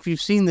 I don't know if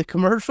you've seen the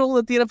commercial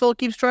that the NFL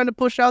keeps trying to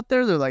push out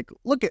there. They're like,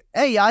 look at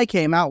AI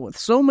came out with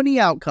so many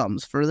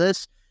outcomes for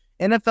this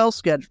NFL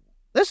schedule.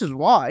 This is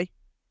why.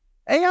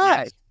 AI.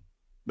 Yes,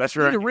 that's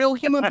right. You need a real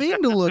human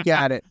being to look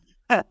at it.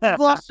 You've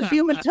lost the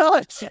human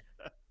touch.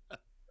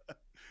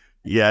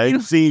 Yeah,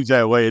 it seems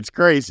that way. It's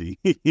crazy.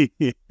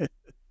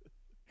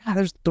 Yeah,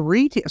 there's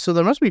 3 teams. So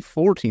there must be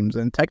 4 teams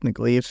then,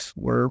 technically, if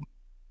we're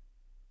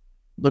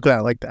looking at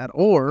it like that.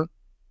 Or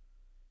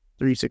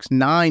 3, 6,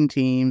 9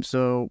 teams.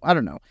 So I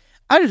don't know.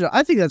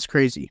 I think that's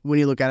crazy when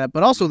you look at it.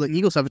 But also the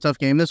Eagles have a tough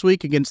game this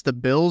week against the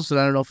Bills. And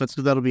I don't know if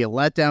that'll be a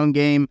letdown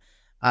game.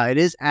 It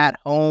is at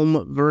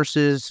home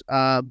versus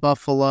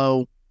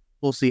Buffalo.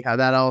 We'll see how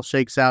that all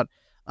shakes out.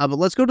 But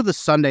let's go to the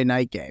Sunday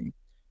night game,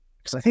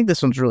 because I think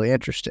this one's really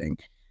interesting.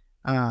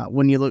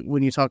 When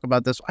you talk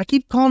about this, I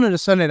keep calling it a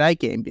Sunday night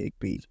game, Big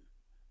B.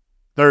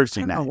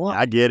 Thursday night.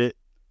 I get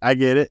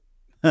it.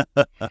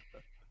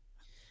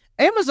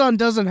 Amazon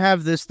doesn't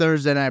have this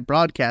Thursday night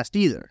broadcast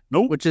either.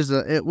 Nope. Which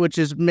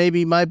is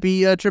maybe might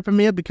be tripping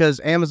me up, because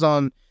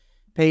Amazon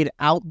paid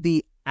out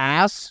the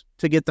ass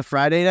to get the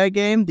Friday night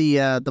game,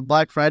 the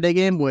Black Friday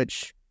game.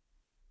 Which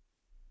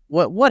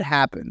what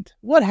happened?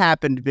 What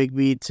happened, Big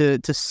B,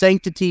 to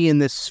sanctity in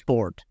this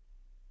sport?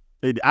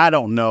 I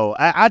don't know.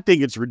 I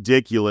think it's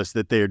ridiculous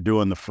that they're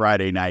doing the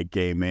Friday night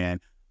game, man.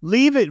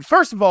 Leave it.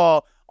 First of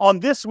all, on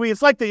this week,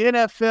 it's like the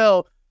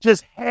NFL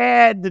just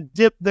had to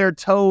dip their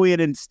toe in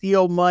and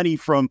steal money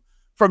from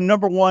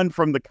number one,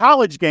 from the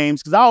college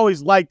games, because I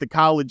always like the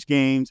college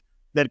games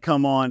that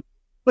come on.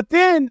 But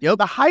then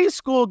the high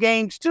school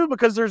games too,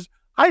 because there's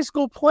high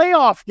school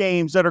playoff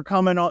games that are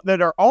coming on,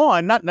 that are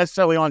on, not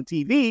necessarily on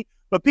TV,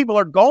 but people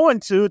are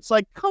going to. It's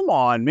like, come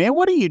on, man,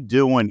 what are you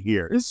doing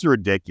here? This is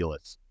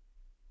ridiculous.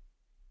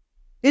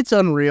 It's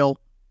unreal.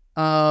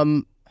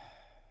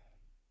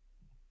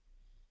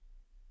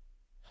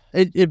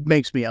 It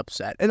makes me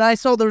upset. And I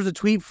saw there was a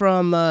tweet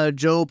from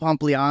Joe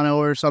Pompliano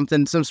or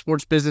something, some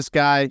sports business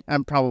guy.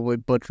 I'm probably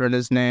butchering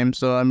his name,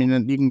 so I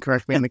mean, you can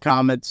correct me in the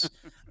comments.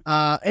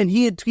 And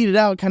he had tweeted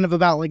out kind of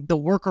about like the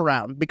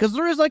workaround, because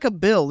there is like a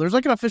bill, there's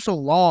like an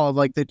official law of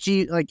like the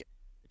Chiefs,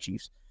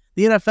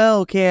 the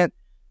NFL can't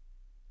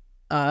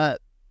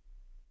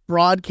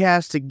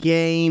broadcast a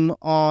game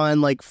on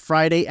like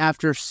Friday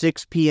after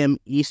 6 p.m.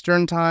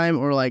 Eastern time,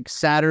 or like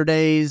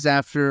Saturdays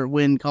after,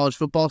 when college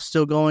football's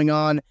still going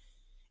on,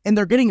 and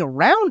they're getting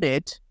around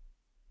it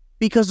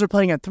because they're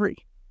playing at 3.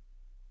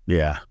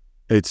 Yeah,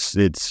 it's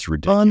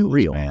ridiculous,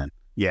 Unreal, man.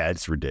 Yeah,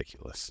 it's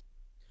ridiculous.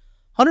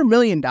 $100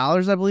 million,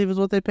 I believe, is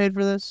what they paid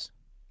for this.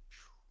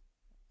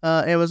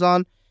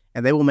 Amazon,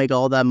 and they will make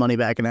all that money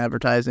back in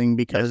advertising,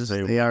 because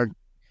Yes, they are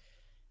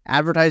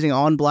advertising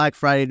on Black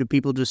Friday to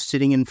people just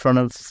sitting in front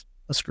of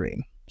a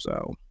screen.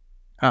 So,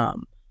 but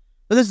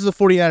this is the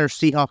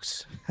 49ers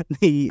Seahawks,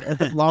 the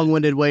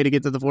long-winded way to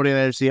get to the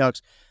 49ers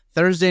Seahawks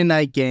Thursday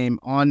night game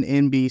on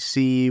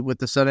NBC with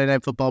the Sunday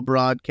Night Football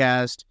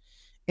broadcast.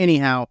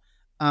 Anyhow,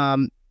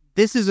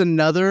 this is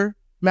another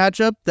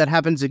matchup that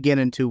happens again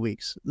in 2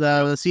 weeks.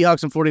 The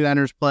Seahawks and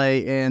 49ers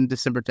play in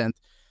December 10th.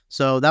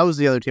 So that was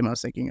the other team I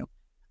was thinking of,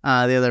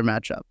 the other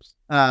matchups.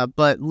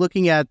 But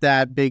looking at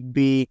that, Big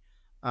B,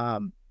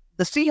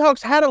 the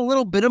Seahawks had a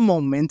little bit of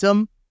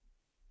momentum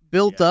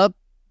built up,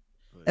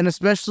 and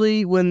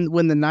especially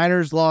when the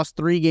Niners lost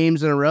 3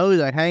 games in a row,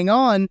 like, hang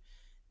on,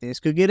 this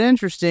could get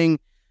interesting.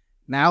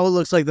 Now it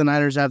looks like the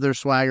Niners have their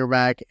swagger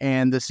back,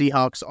 and the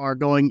Seahawks are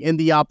going in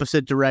the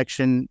opposite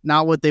direction,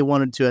 not what they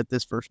wanted to at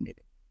this first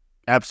meeting.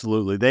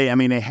 Absolutely. They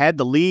had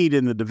the lead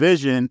in the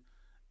division,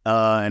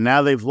 and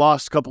now they've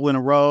lost a couple in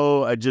a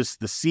row.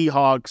 The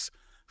Seahawks,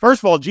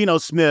 first of all, Geno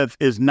Smith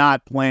is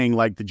not playing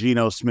like the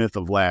Geno Smith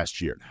of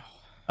last year.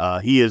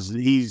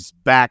 He's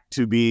back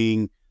to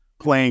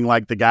playing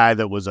like the guy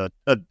that was a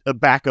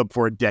backup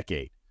for a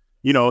decade.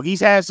 You know,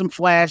 he's had some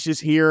flashes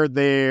here or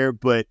there,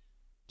 but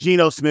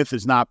Geno Smith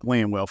is not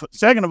playing well.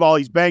 Second of all,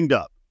 he's banged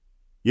up.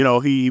 You know,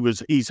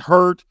 he's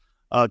hurt.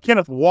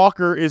 Kenneth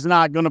Walker is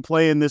not going to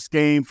play in this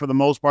game for the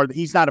most part.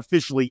 He's not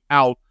officially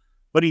out,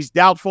 but he's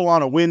doubtful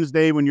on a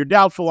Wednesday. When you're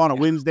doubtful on a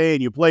Wednesday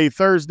and you play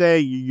Thursday,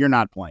 you're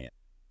not playing.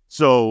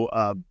 So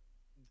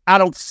I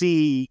don't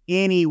see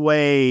any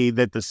way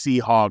that the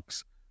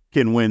Seahawks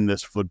can win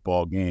this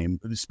football game,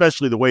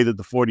 especially the way that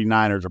the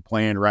 49ers are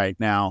playing right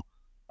now.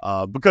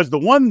 Because the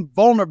one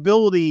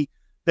vulnerability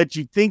that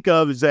you think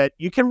of is that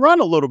you can run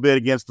a little bit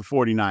against the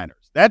 49ers.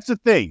 That's the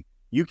thing.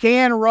 You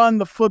can run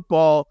the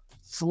football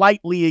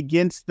slightly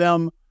against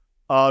them.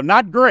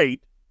 Not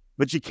great,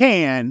 but you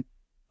can.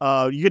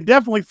 You can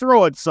definitely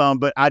throw it some,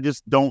 but I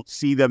just don't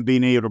see them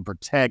being able to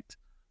protect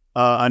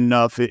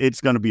enough.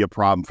 It's going to be a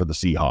problem for the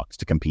Seahawks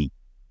to compete.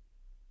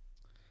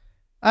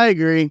 I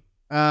agree.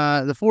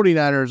 The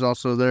 49ers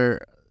also,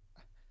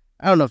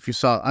 I don't know if you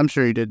saw, I'm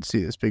sure you did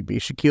see this, Big B.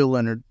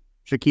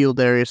 Shaquille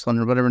Darius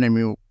Leonard, whatever name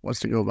he wants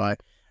to go by,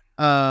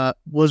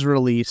 was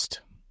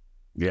released.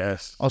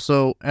 Yes.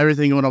 Also,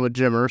 everything going on with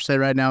Jim Irsay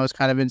right now is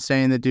kind of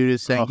insane. The dude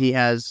is saying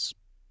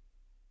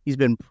he's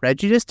been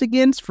prejudiced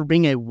against for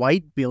being a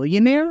white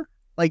billionaire.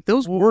 Like,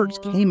 those words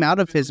came out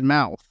of his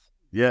mouth.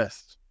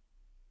 Yes.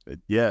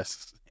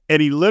 Yes.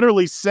 And he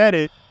literally said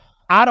it.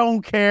 I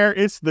don't care.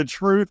 It's the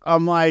truth.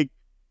 I'm like,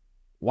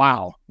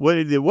 wow.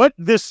 What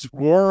this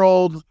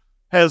world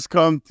has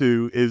come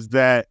to is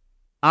that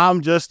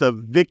I'm just a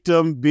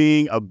victim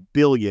being a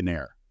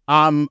billionaire.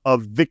 I'm a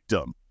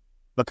victim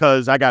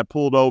because I got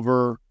pulled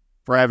over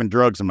for having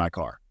drugs in my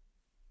car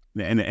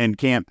and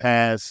can't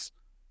pass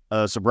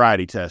a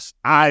sobriety test.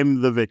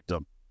 I'm the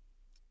victim.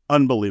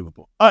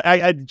 Unbelievable.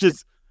 I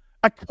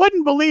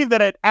couldn't believe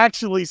that it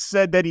actually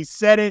said that he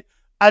said it.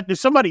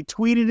 Somebody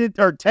tweeted it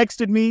or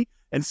texted me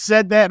and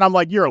said that, and I'm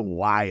like, you're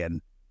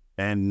lying.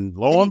 And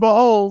lo and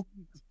behold,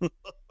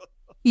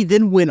 he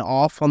then went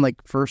off on like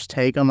First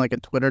Take on like a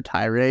Twitter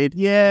tirade.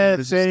 Yeah,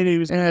 saying he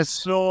was going to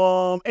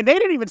sue him, and they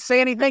didn't even say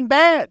anything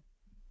bad.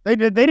 They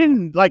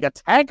didn't like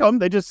attack him.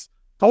 They just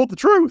told the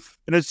truth,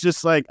 and it's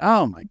just like,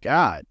 oh my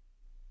god,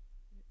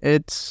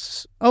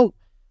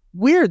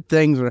 weird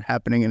things are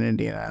happening in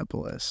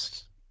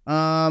Indianapolis.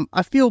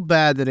 I feel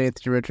bad that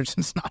Anthony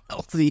Richardson's not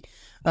healthy.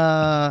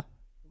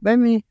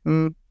 Maybe.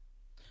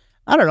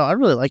 I don't know. I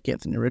really like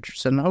Anthony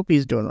Richardson. I hope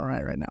he's doing all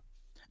right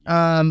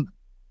now.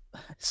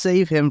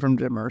 Save him from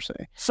Jim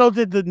Irsay. So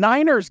did the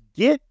Niners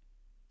get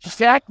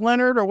Shaq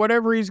Leonard or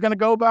whatever he's going to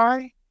go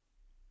by?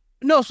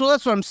 No, so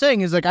that's what I'm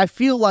saying is like I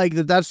feel like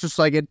that's just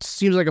like it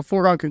seems like a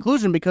foregone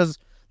conclusion because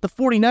the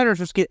 49ers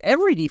just get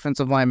every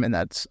defensive lineman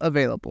that's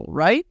available,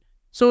 right?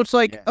 So it's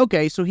like,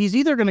 okay, so he's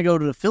either going to go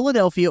to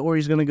Philadelphia or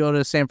he's going to go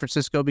to San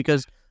Francisco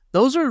because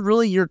those are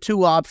really your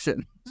two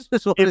options.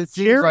 If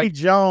Jerry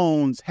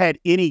Jones had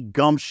any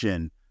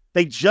gumption,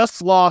 they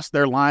just lost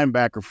their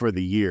linebacker for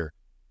the year.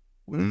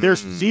 There's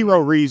zero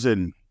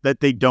reason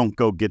that they don't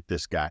go get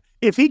this guy.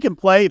 If he can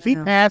play, if he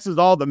passes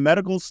all the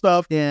medical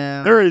stuff,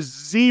 there is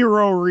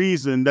zero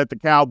reason that the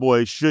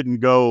Cowboys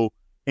shouldn't go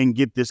and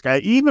get this guy,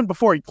 even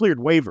before he cleared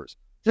waivers.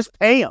 Just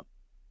pay him.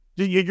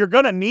 You're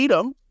going to need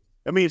him.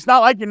 I mean, it's not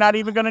like you're not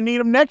even going to need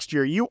him next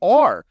year. You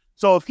are.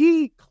 So if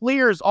he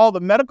clears all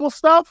the medical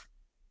stuff,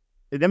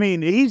 I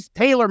mean, he's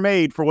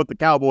tailor-made for what the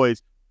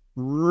Cowboys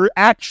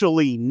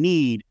actually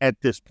need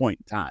at this point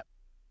in time.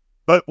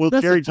 But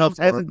Jerry Jones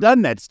hasn't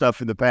done that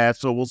stuff in the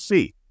past, so we'll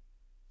see.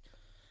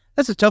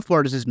 That's the tough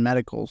part is his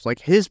medicals. Like,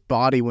 his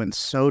body went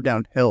so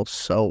downhill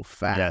so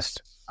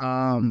fast.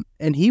 Yes.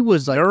 And he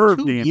was like nerve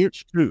 2 damage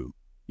years. too.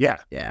 Yeah.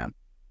 Yeah.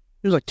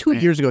 It was like 2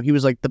 years ago. He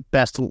was like the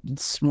best.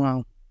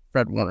 Well,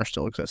 Fred Warner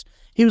still exists.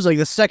 He was like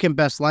the second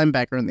best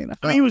linebacker in the NFL.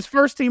 I mean, he was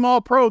first team All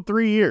Pro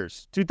 3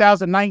 years.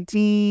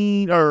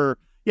 2019 or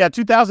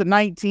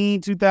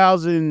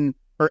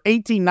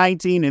 18,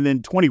 19, and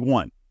then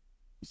 21.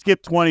 He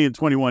skipped 20 and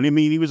 21. I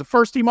mean, he was a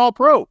first team All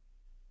Pro.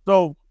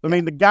 So, I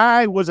mean, the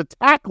guy was a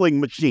tackling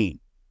machine.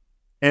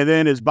 And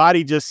then his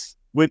body just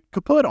went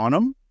kaput on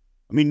him.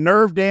 I mean,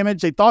 nerve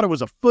damage. They thought it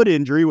was a foot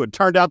injury. It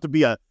turned out to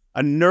be a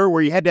nerve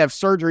where he had to have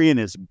surgery in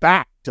his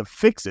back to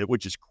fix it,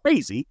 which is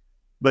crazy.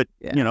 But,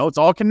 it's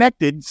all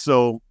connected.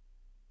 So,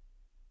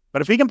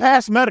 but if he can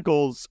pass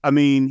medicals, I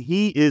mean,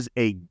 he is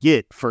a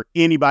get for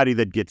anybody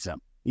that gets him.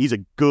 He's a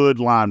good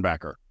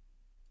linebacker.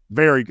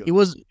 Very good. He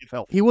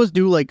was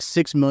due like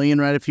 $6 million,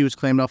 right? If he was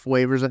claimed off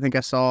waivers, I think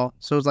I saw.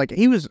 So it's like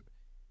he's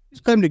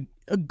claimed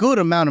a good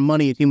amount of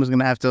money. A team was going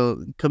to have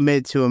to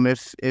commit to him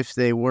if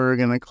they were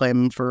going to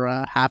claim him for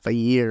half a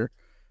year.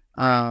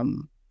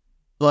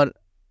 But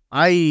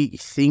I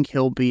think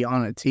he'll be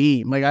on a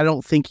team. Like, I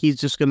don't think he's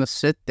just going to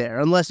sit there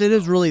unless it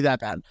is really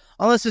that bad.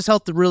 Unless his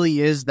health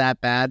really is that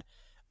bad,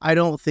 I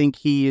don't think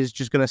he is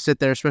just going to sit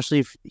there, especially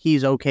if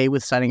he's okay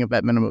with signing a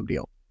vet minimum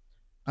deal.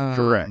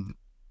 Correct.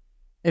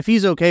 If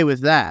he's okay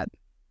with that,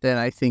 then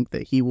I think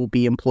that he will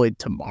be employed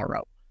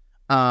tomorrow.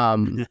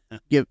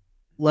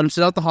 Let him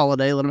sit out the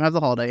holiday, let him have the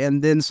holiday,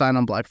 and then sign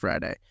on Black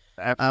Friday.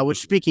 Which,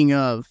 speaking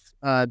of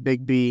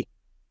Big B,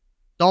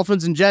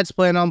 Dolphins and Jets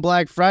playing on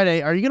Black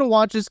Friday. Are you going to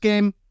watch this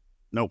game?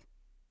 Nope.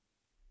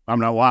 I'm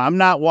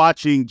not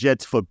watching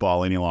Jets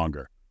football any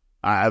longer.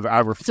 I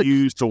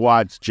refuse to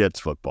watch Jets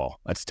football.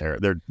 That's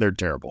terrible. They're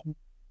terrible.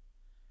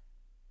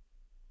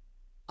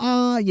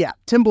 Yeah.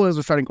 Tim Boyle's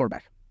a starting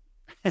quarterback.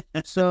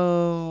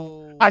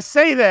 So I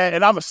say that,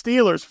 and I'm a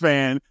Steelers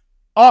fan.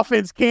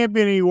 Offense can't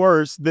be any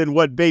worse than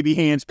what Baby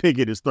Hands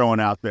Pickett is throwing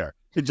out there.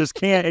 It just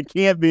can't. It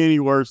can't be any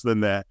worse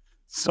than that.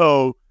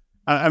 So,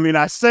 I mean,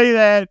 I say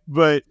that,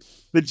 but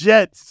the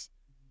Jets.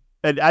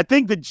 And I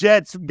think the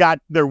Jets got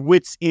their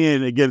wits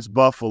in against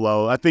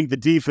Buffalo. I think the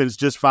defense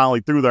just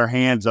finally threw their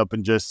hands up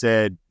and just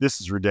said, "This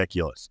is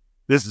ridiculous.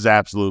 This is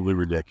absolutely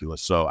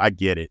ridiculous." So I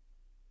get it.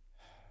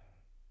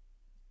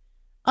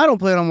 I don't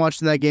plan on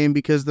watching that game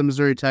because the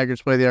Missouri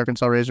Tigers play the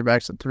Arkansas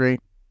Razorbacks at 3.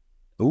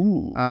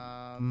 Ooh.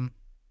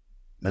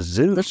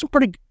 Mizzou. There's some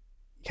pretty,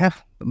 the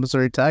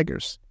Missouri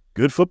Tigers.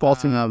 Good football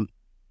team.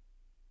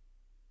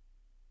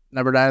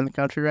 Never died in the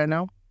country right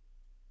now.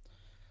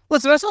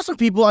 Listen, I saw some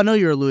people. I know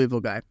you're a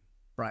Louisville guy,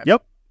 right?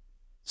 Yep.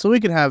 So we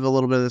can have a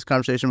little bit of this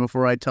conversation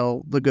before I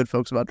tell the good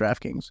folks about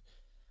DraftKings.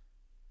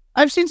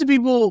 I've seen some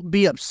people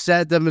be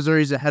upset that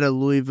Missouri's ahead of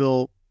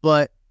Louisville,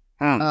 but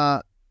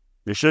it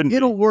shouldn't.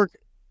 It'll work.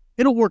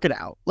 It'll work it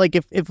out. Like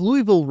if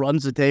Louisville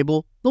runs the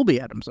table, they'll be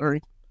at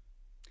Missouri.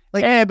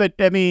 But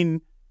I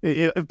mean,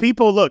 if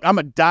people look, I'm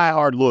a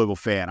diehard Louisville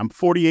fan. I'm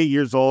 48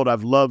 years old.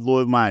 I've loved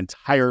Louisville my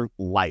entire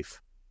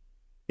life.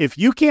 If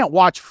you can't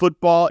watch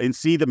football and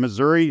see that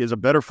Missouri is a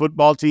better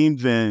football team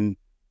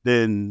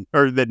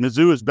or that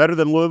Mizzou is better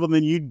than Louisville,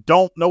 then you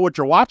don't know what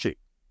you're watching.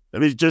 I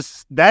mean,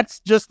 that's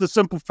just the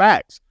simple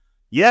facts.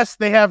 Yes,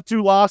 they have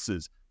 2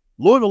 losses.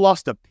 Louisville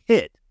lost to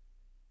Pitt.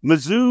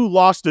 Mizzou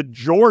lost to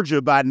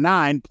Georgia by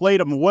 9,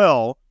 played them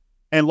well,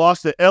 and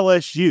lost to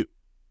LSU.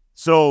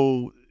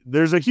 So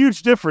there's a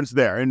huge difference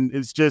there, and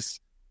it's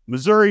just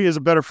Missouri is a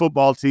better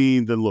football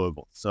team than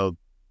Louisville. So,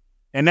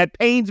 and that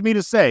pains me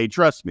to say,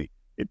 trust me.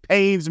 It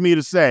pains me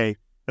to say,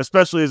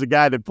 especially as a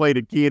guy that played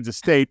at Kansas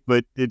State,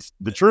 but it's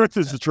the truth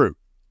is the truth.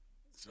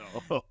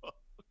 So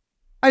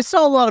I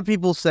saw a lot of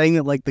people saying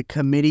that like the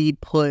committee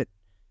put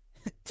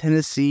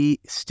Tennessee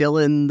still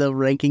in the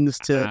rankings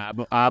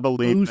I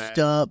believe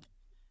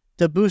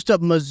to boost up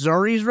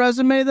Missouri's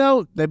resume,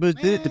 though. They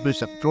did it to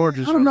boost up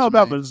Georgia's. I don't know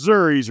about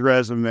Missouri's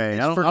resume.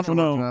 I don't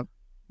know.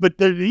 But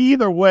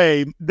either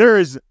way, there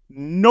is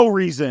no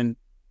reason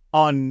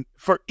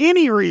for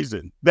any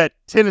reason that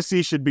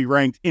Tennessee should be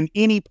ranked in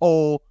any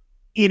poll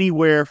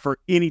anywhere for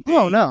anything.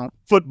 Oh, no.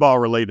 Football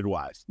related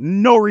wise.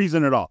 No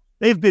reason at all.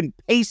 They've been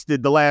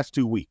pasted the last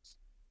 2 weeks.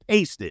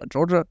 Pasted.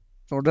 Georgia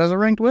has a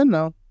ranked win,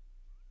 though.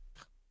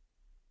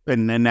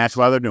 And then that's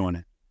why they're doing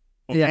it.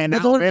 Yeah, and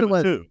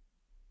Alabama, too.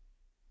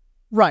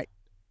 Right.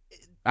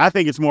 I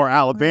think it's more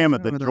Alabama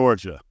than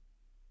Georgia.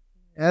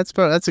 That's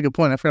a good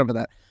point. I forgot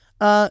about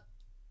that.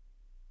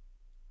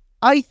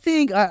 I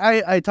think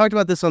I talked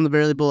about this on the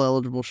Barely Bowl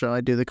Eligible show. I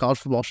do the college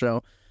football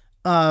show.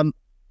 I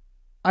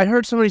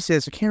heard somebody say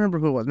this. I can't remember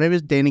who it was. Maybe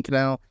it's Danny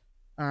Cannell.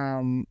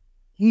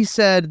 He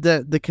said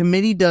that the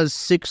committee does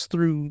 6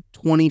 through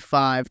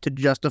 25 to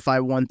justify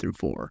 1 through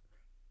 4.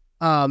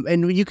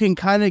 And you can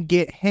kind of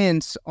get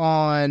hints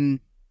on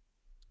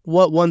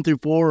what 1 through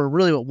 4, or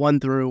really what 1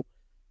 through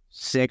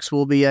 6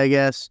 will be, I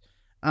guess,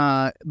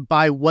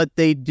 by what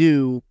they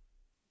do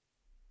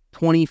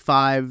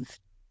 25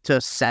 to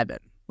 7.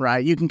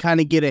 right? You can kind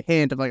of get a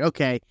hint of like,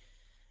 okay,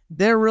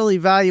 they're really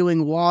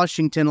valuing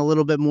Washington a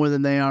little bit more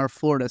than they are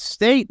Florida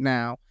State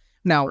now.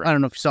 Now, I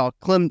don't know if you saw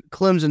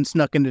Clemson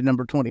snuck into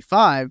number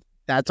 25.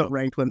 That's a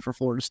ranked win for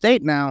Florida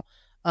State now.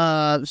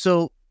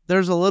 So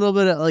there's a little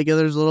bit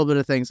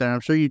of things there. I'm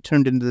sure you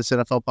turned into this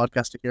NFL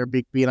podcast to hear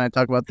Big B and I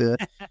talk about the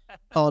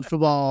college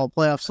football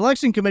playoff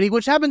selection committee,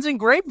 which happens in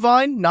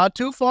Grapevine, not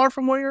too far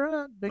from where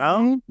you're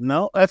at.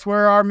 No, that's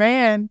where our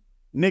man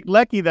Nick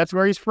Leckie, that's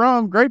where he's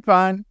from,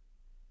 Grapevine.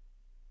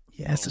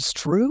 Yes, it's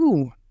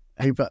true.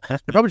 They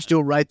probably just do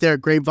it right there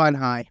at Grapevine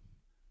High.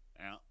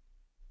 Yeah.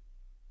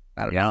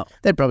 I don't know.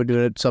 They'd probably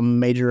do it at some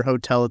major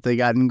hotel that they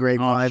got in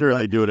Grapevine. I'm sure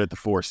they do it at the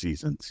Four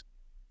Seasons.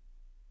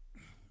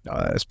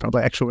 That's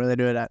probably actually where they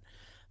do it at.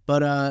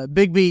 But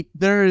Big B,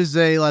 there is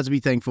a lot to be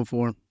thankful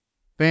for.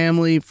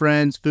 Family,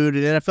 friends, food,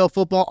 and NFL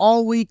football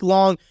all week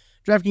long.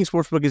 DraftKings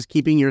Sportsbook is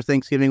keeping your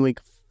Thanksgiving week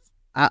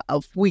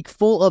a week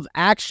full of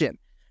action.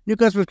 New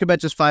customers can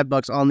bet just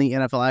 $5 on the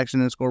NFL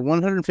action and score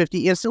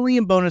 150 instantly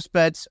in bonus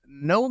bets.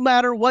 No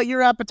matter what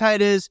your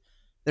appetite is,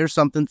 there's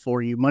something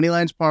for you.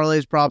 Moneylines,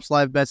 parlays, props,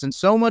 live bets, and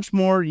so much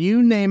more.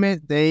 You name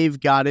it, they've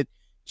got it.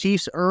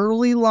 Chiefs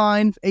early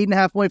line,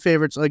 8.5-point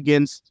favorites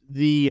against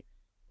the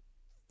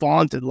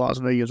vaunted Las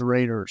Vegas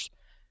Raiders.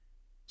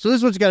 So this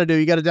is what you got to do.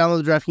 You got to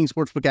download the DraftKings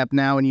Sportsbook app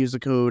now and use the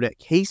code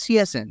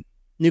KCSN.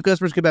 New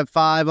customers can bet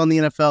 $5 on the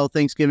NFL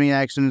Thanksgiving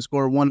action and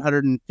score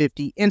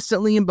 150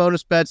 instantly in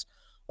bonus bets.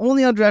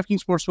 Only on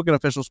DraftKings Sportsbook, an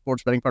official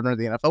sports betting partner of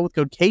the NFL. With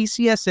code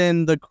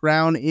KCSN, the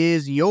crown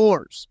is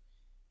yours.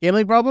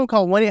 Gambling problem?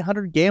 Call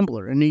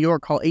 1-800-GAMBLER. In New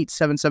York, call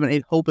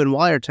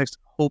 877-8-HOPE-NY or text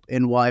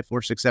HOPE-NY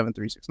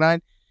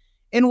 467-369.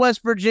 In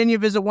West Virginia,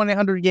 visit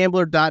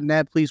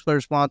 1-800-GAMBLER.net. Please play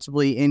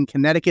responsibly. In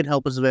Connecticut,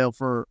 help is available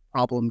for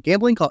problem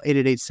gambling. Call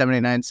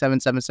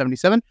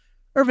 888-789-7777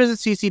 or visit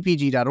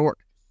ccpg.org.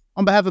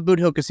 On behalf of Boot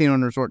Hill Casino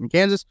and Resort in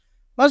Kansas,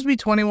 must be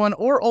 21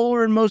 or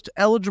older in most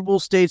eligible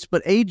states,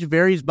 but age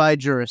varies by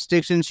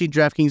jurisdiction. See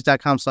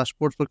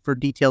DraftKings.com/sportsbook for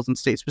details and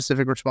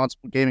state-specific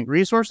responsible gaming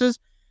resources.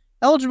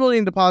 Eligibility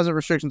and deposit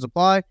restrictions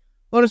apply.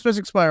 Bonus bets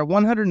expire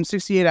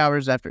 168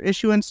 hours after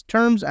issuance.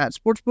 Terms at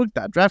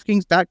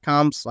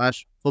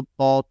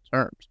sportsbook.draftkings.com/football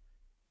terms.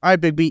 All right,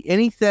 Big B,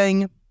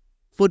 anything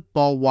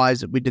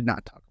football-wise that we did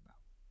not talk about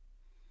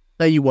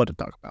that you want to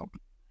talk about?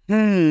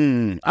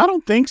 I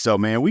don't think so,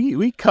 man.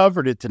 We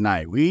covered it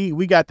tonight.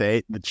 We got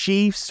the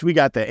Chiefs, we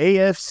got the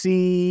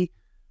AFC,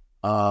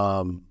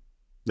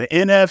 the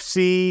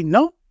NFC.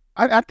 No,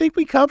 I think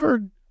we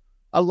covered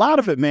a lot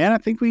of it, man. I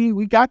think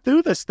we got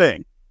through this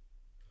thing.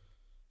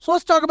 So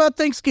let's talk about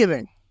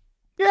Thanksgiving.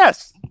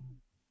 Yes.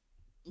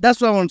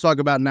 That's what I want to talk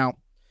about now.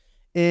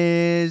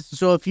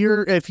 So if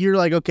you're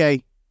like,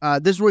 okay,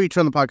 this is where you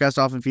turn the podcast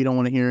off if you don't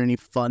want to hear any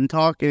fun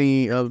talk,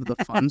 any of the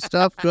fun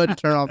stuff. Go ahead and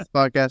turn off the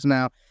podcast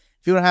now.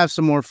 If you want to have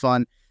some more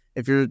fun,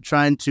 if you're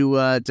trying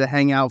to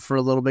hang out for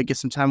a little bit, get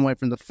some time away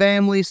from the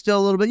family still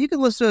a little bit, you can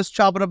listen to us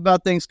chop it up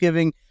about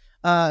Thanksgiving.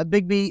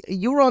 Big B,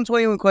 you were on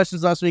 21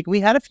 Questions last week. We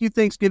had a few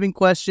Thanksgiving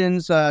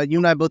questions. You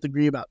and I both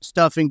agree about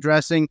stuffing,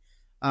 dressing.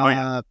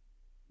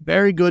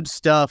 Very good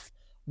stuff.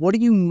 What are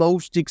you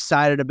most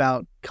excited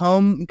about?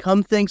 Come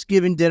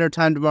Thanksgiving dinner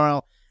time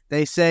tomorrow.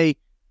 They say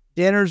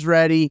dinner's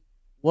ready.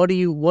 What are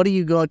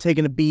you going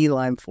taking a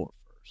beeline for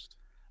first?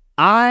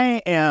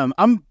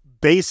 I'm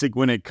basic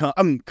when it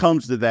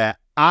comes to that.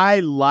 I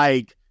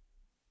like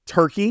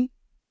turkey.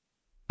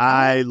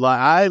 I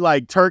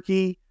like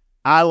turkey.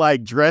 I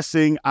like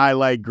dressing. I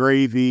like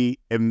gravy,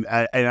 and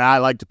I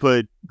like to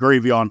put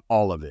gravy on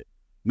all of it.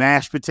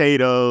 Mashed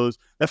potatoes.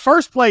 The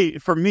first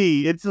plate for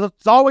me, it's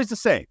always the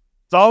same.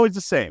 It's always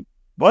the same.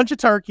 Bunch of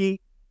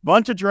turkey,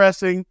 bunch of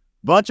dressing,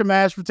 bunch of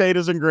mashed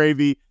potatoes and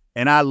gravy,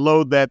 and I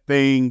load that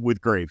thing with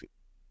gravy.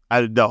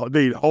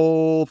 The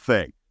whole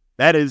thing.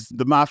 That is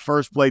my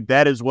first plate.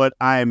 That is what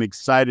I am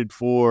excited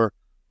for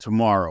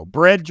tomorrow.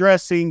 Bread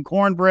dressing,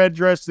 cornbread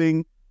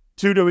dressing.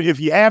 If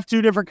you have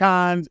two different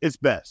kinds, it's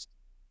best.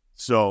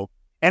 So,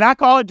 and I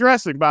call it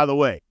dressing, by the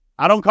way.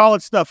 I don't call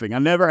it stuffing. I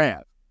never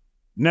have.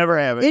 Never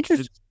have it.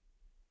 Interesting.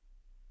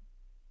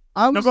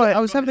 I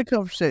was having a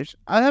conversation.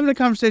 I'm having a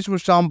conversation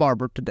with Sean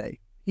Barber today.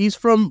 He's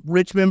from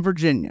Richmond,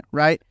 Virginia,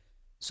 right?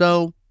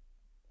 So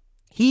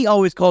he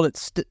always called it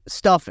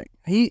stuffing.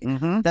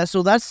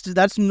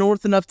 That's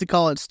north enough to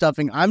call it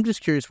stuffing. I'm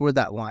just curious where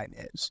that line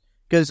is,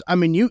 because I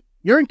mean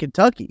you're in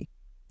Kentucky,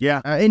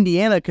 yeah,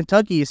 Indiana,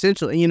 Kentucky,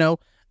 essentially. You know,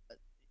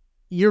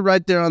 you're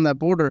right there on that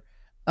border.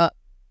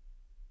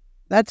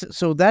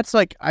 That's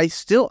like I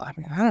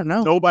don't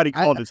know. Nobody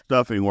called it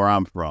stuffing where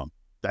I'm from.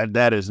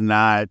 That is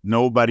not.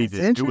 Nobody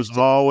did. It was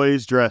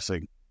always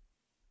dressing.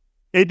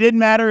 It didn't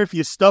matter if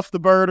you stuffed the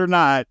bird or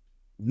not.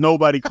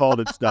 Nobody called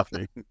it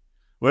stuffing.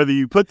 Whether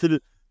you put the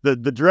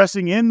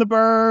dressing in the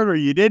bird or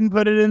you didn't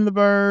put it in the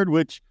bird,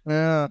 which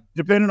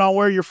depending on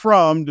where you're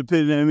from,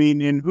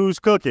 and who's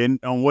cooking,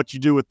 on what you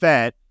do with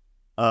that.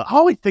 I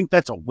always think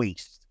that's a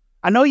waste.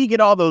 I know you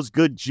get all those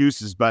good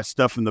juices by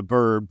stuffing the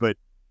bird, but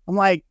I'm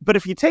like, but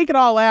if you take it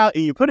all out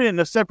and you put it in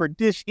a separate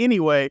dish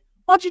anyway,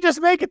 why don't you just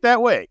make it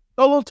that way?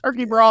 Throw a little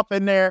turkey broth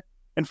in there,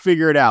 and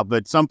figure it out.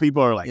 But some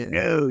people are like,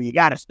 no, you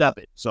got to stuff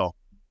it. So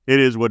it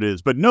is what it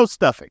is. But no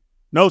stuffing.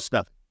 No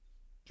stuffing.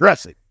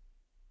 Dressing.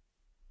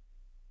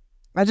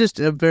 I just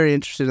am very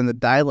interested in the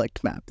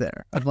dialect map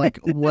there. Of like,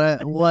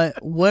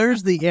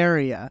 where's the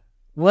area?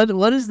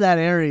 What is that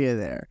area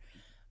there?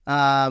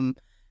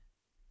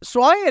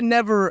 So I had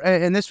never,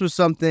 and this was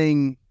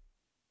something,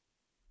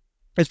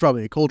 it's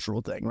probably a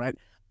cultural thing, right?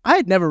 I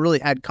had never really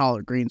had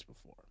collard greens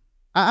before.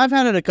 I've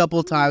had it a couple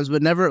of times,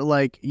 but never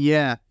like,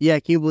 yeah,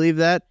 can you believe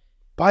that?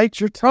 Bite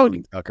your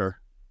tongue, Tucker.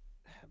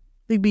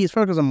 Big B, it's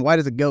probably because I'm white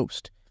as a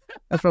ghost.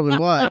 That's probably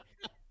why.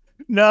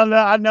 No,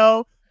 I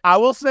know. I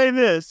will say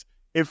this.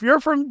 If you're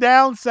from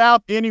down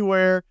south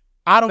anywhere,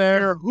 I don't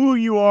care who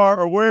you are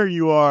or where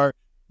you are,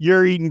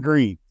 you're eating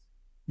greens.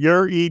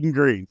 You're eating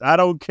greens. I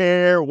don't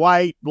care,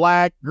 white,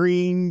 black,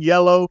 green,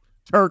 yellow,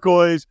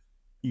 turquoise.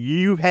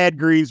 You've had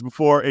greens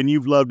before, and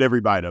you've loved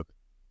every bite of it.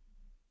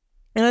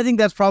 And I think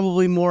that's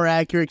probably more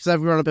accurate because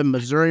I've grown up in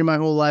Missouri my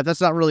whole life.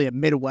 That's not really a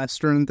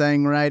Midwestern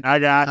thing, right? I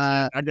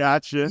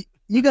got you.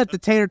 You got the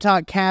tater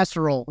tot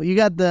casserole. You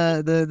got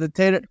the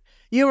tater.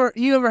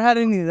 You ever had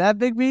any of that,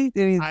 Big B?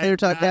 Any tater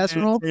tot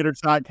casserole? Tater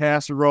tot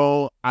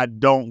casserole. I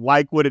don't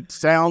like what it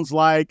sounds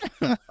like.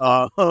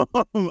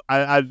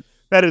 That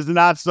is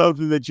not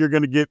something that you're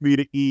going to get me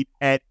to eat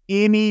at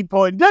any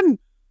point.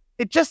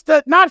 It just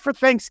not for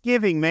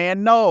Thanksgiving,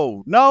 man.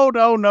 No. No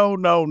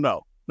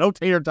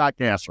tater tot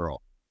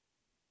casserole.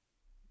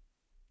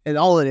 And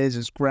all it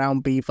is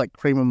ground beef, like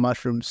cream of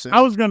mushroom soup.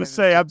 I was going to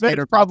say, I bet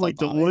it's probably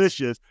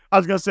delicious. I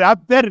was going to say, I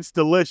bet it's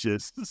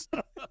delicious.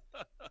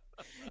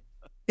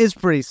 It's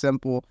pretty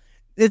simple.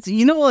 It's,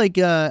 like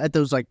at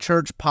those like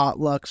church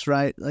potlucks,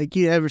 right? Like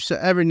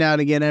every now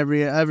and again,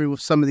 every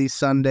some of these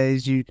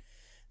Sundays, you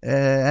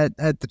at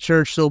the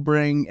church they'll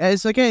bring.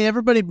 It's like, hey,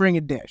 everybody bring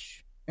a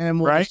dish, and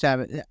we'll just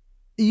have it.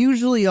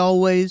 Usually,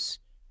 always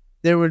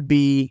there would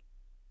be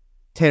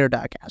tater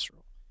tot casserole.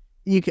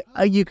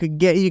 You could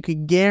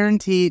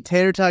guarantee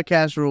tater tot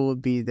casserole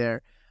would be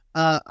there.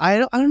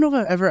 I don't know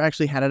if I've ever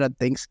actually had it at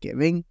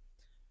Thanksgiving.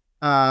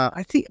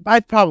 I think I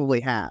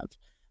probably have.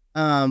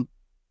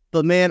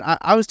 But man,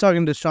 I was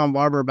talking to Sean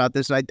Barber about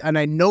this, and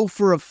I know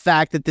for a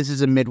fact that this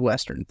is a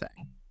Midwestern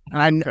thing.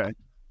 And I know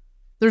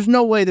there's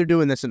no way they're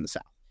doing this in the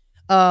South.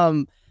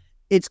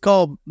 It's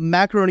called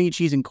macaroni,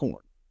 cheese, and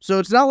corn. So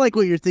it's not like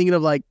what you're thinking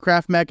of, like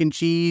Kraft mac and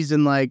cheese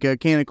and like a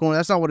can of corn.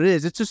 That's not what it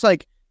is. It's just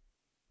like,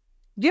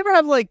 do you ever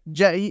have like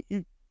Jack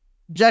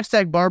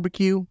Stack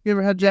barbecue? You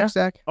ever had Jack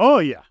Stack? Oh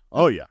yeah.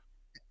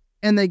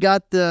 And they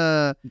got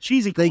the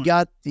cheesy corn. They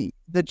got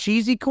the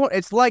cheesy corn.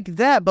 It's like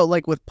that, but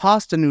like with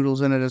pasta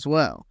noodles in it as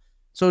well.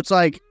 So it's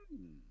like,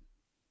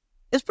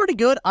 it's pretty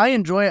good. I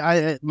enjoy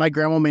it. My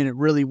grandma made it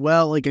really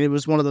well. Like, it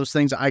was one of those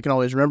things that I can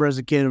always remember as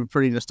a kid. A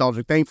pretty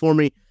nostalgic thing for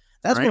me.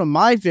 That's one of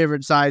my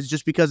favorite sides,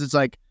 just because it's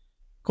like,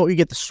 you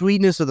get the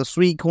sweetness of the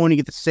sweet corn, you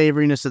get the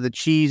savoriness of the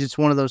cheese. It's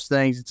one of those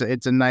things.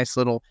 It's a nice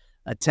little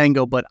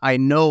tango, but I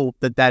know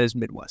that is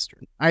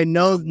Midwestern. I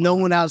know no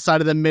one outside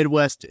of the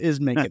Midwest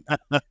is making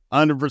that.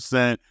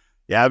 100%.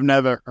 Yeah, I've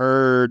never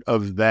heard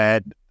of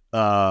that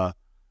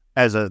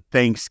as a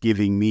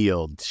Thanksgiving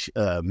meal.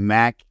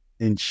 Mac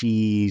and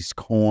cheese,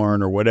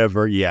 corn, or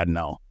whatever. Yeah,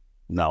 no,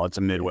 it's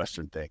a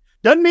Midwestern thing.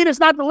 Doesn't mean it's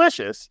not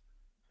delicious.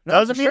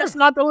 Doesn't mean it's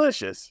not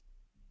delicious.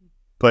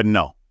 But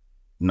no.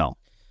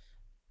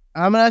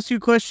 I'm gonna ask you a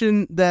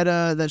question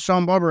that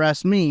Sean Barber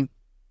asked me.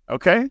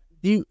 Okay.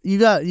 You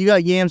got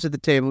yams at the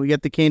table. You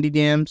got the candied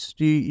yams.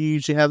 Do you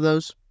usually have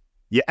those?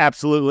 Yeah,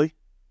 absolutely.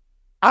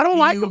 I don't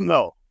like them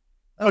though.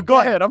 Okay. Go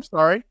ahead. I'm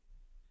sorry.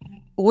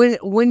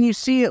 When you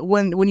see it,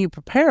 when you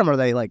prepare them, are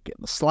they like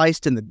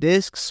sliced in the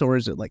discs, or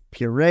is it like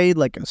pureed,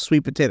 like a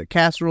sweet potato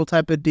casserole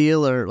type of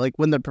deal, or like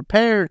when they're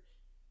prepared?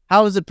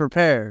 How is it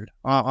prepared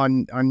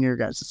on your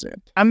guys'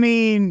 end? I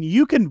mean,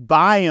 you can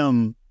buy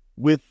them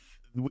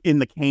in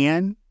the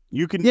can.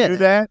 You can do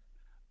that,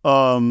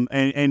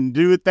 and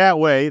do it that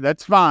way.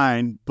 That's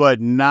fine,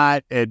 but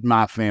not at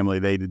my family.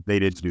 They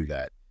didn't do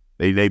that.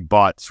 They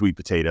bought sweet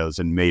potatoes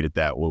and made it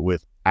that way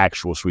with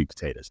actual sweet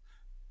potatoes,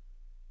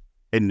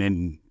 and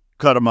then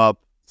cut them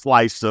up,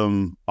 slice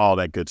them, all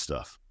that good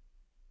stuff.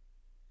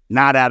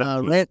 Not out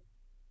of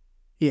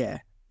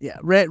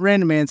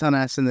Random Anton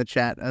asked in the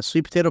chat,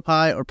 sweet potato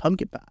pie or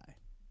pumpkin pie?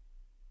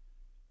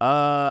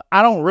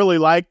 I don't really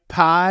like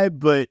pie,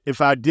 but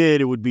if I did,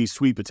 it would be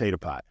sweet potato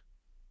pie.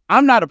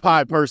 I'm not a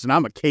pie person.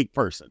 I'm a cake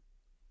person.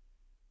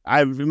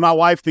 My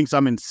wife thinks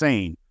I'm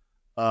insane.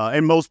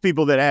 And most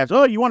people that ask,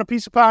 oh, you want a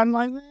piece of pie? I'm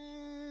like,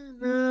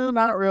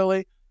 not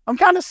really. I'm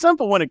kind of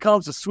simple when it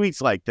comes to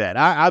sweets like that.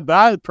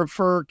 I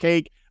prefer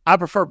cake. I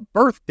prefer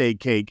birthday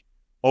cake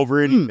over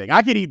anything.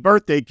 I could eat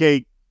birthday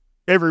cake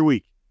every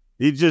week.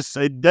 We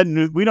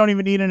don't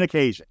even need an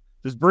occasion.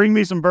 Just bring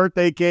me some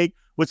birthday cake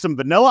with some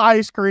vanilla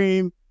ice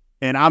cream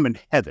and I'm in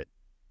heaven.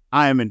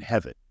 I am in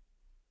heaven.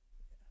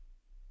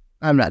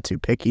 I'm not too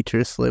picky,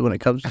 truthfully, when it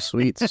comes to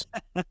sweets.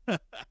 I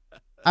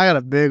got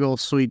a big old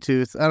sweet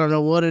tooth. I don't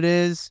know what it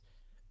is.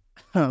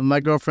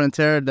 My girlfriend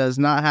Tara does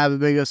not have a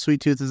big old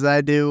sweet tooth as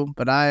I do,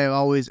 but I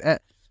always,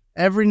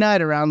 every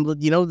night around,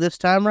 this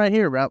time right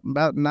here,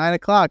 about 9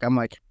 o'clock. I'm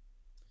like,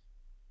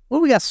 what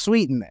do we got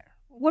sweet in there?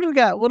 What do we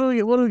got? What do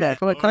we got?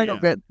 Can I go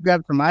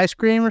grab some ice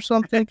cream or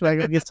something? Can I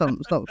go get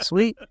something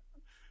sweet?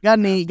 Got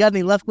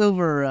any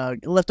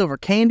leftover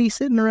candy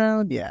sitting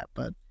around? Yeah,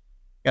 but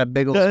got a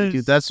big old sweet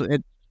tooth. That's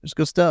it. It's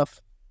good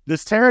stuff.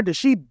 Does Tara, does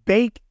she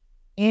bake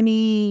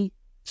any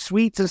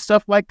sweets and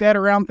stuff like that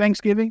around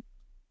Thanksgiving?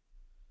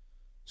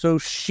 So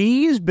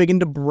she's big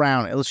into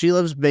brownies. She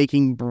loves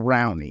baking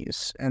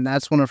brownies, and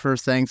that's one of her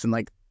things. And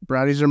like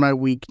brownies are my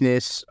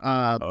weakness.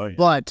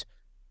 But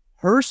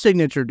her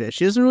signature dish,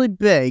 she doesn't really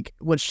bake.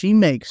 What she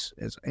makes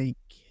is a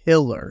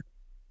killer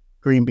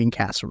green bean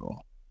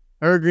casserole.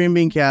 Her green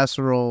bean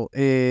casserole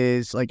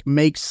is like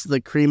makes the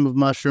cream of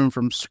mushroom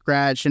from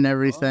scratch and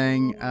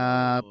everything.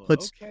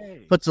 Puts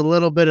a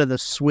little bit of the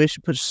Swiss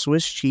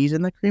cheese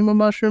in the cream of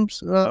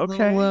mushrooms.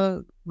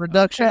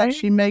 Reduction that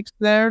she makes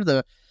there.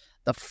 The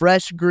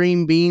fresh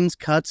green beans,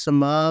 cuts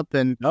them up,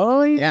 and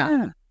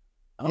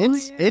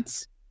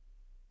it's.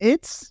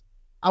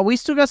 We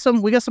still got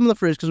some. We got some in the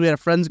fridge because we had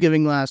a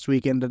Friendsgiving last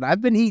weekend, and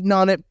I've been eating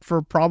on it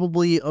for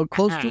probably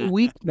close to a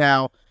week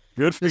now.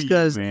 Good for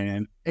you,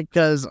 man.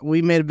 Because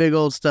we made a big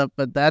old stuff,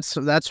 but that's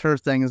her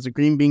thing is the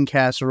green bean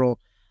casserole.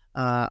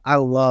 I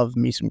love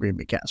me some green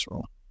bean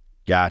casserole.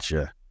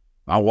 Gotcha.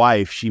 My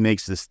wife, she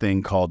makes this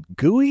thing called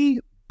gooey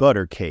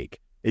butter cake.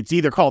 It's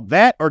either called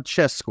that or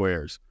chess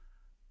squares,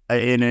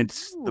 and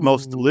it's the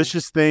most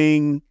delicious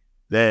thing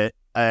that.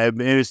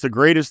 And it's the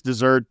greatest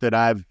dessert that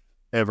I've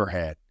ever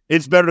had.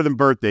 It's better than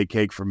birthday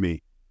cake for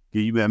me.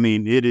 I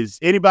mean, it is.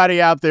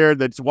 Anybody out there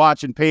that's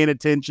watching, paying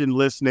attention,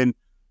 listening,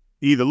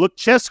 either look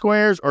chess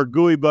squares or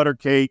gooey butter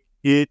cake.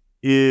 It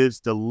is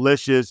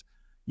delicious.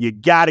 You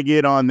got to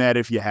get on that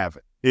if you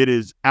haven't. It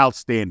is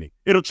outstanding.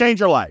 It'll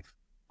change your life.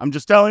 I'm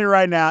just telling you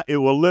right now, it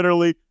will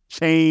literally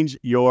change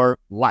your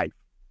life.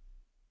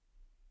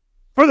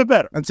 For the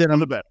better. That's it. For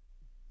the better.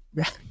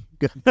 Yeah,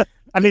 good.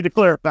 I need to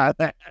clarify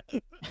that.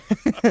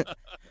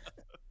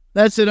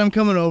 That's it. I'm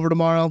coming over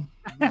tomorrow.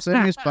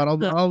 Send me a spot.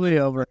 I'll be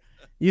over.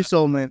 You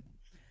sold me.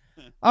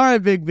 All right,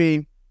 Big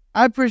B.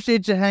 I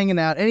appreciate you hanging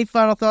out. Any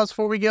final thoughts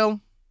before we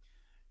go?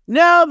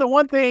 No, the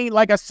one thing,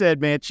 like I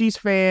said, man, Chiefs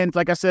fans,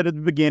 like I said at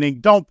the beginning,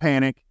 don't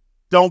panic.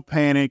 Don't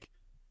panic.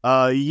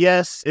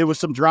 Yes, it was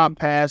some drop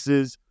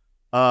passes.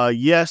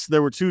 Yes,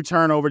 there were 2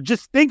 turnovers.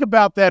 Just think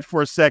about that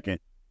for a second.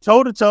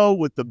 Toe-to-toe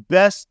with the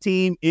best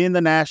team in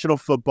the National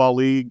Football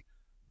League.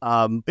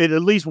 At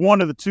least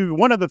one of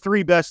the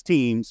 3 best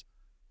teams.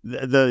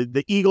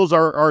 The Eagles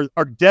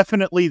are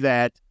definitely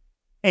that.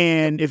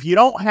 And if you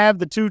don't have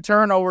the 2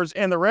 turnovers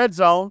in the red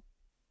zone,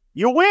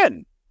 you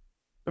win.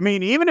 I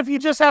mean, even if you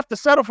just have to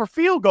settle for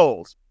field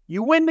goals,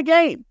 you win the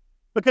game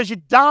because you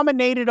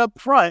dominated up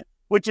front,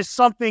 which is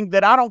something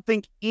that I don't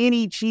think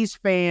any Chiefs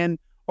fan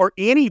or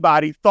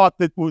anybody thought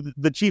that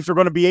the Chiefs are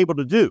going to be able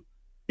to do,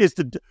 is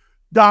to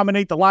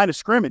dominate the line of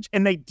scrimmage.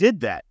 And they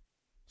did that.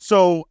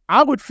 So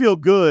I would feel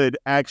good,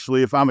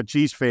 actually, if I'm a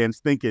Chiefs fan,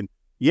 thinking,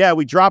 yeah,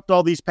 we dropped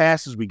all these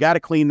passes. We got to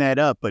clean that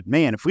up. But,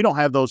 man, if we don't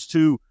have those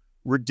 2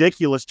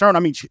 ridiculous turn. I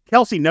mean,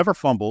 Kelsey never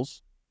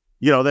fumbles.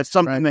 That's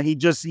something that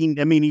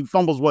he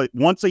fumbles,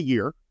 once a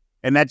year,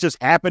 and that just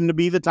happened to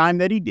be the time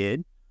that he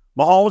did.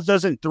 Mahomes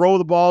doesn't throw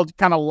the ball,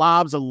 kind of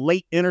lobs a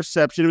late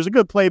interception. It was a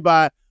good play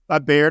by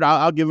Baird.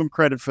 I'll give him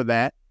credit for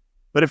that.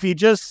 But if you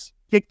just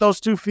kick those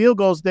 2 field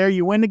goals there,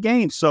 you win the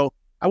game. So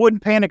I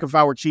wouldn't panic if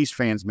I were Chiefs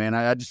fans, man.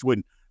 I just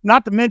wouldn't.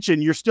 Not to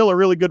mention, you're still a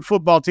really good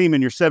football team,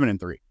 and you're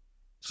 7-3.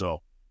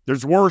 So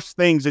there's worse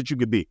things that you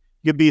could be.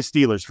 You could be a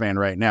Steelers fan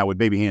right now with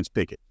Baby Hands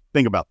Pickett.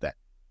 Think about that.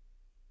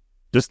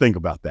 Just think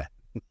about that.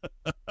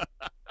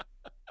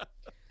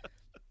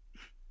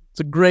 It's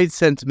a great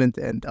sentiment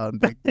to end on,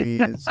 Big B.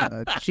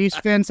 Chiefs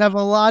fans have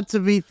a lot to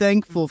be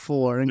thankful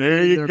for.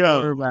 There you go.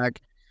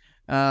 Quarterback.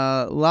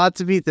 A lot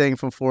to be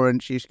thankful for in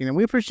Chiefs Kingdom.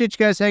 We appreciate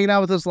you guys hanging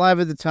out with us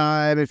live at the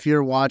time. If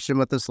you're watching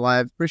with us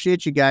live,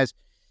 appreciate you guys.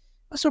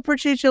 Also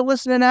appreciate you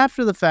listening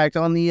after the fact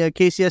on the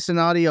KCSN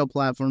audio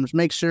platforms.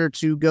 Make sure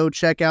to go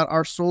check out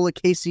our Soul of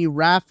KC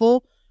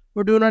raffle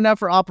we're doing right now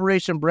for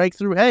Operation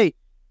Breakthrough. Hey,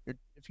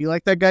 if you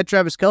like that guy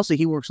Travis Kelce,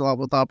 he works a lot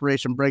with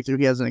Operation Breakthrough.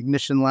 He has an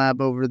ignition lab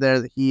over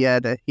there that he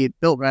had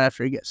built right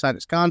after he signed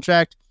his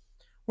contract.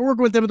 We're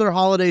working with them at their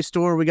holiday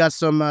store. We got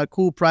some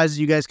cool prizes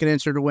you guys can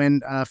enter to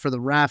win for the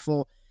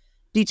raffle.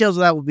 Details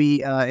of that will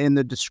be in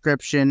the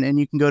description, and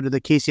you can go to the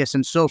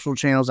KCSN social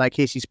channels at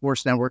KC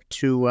Sports Network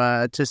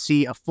to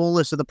see a full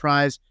list of the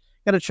prize.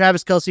 Got a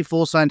Travis Kelce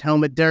full-signed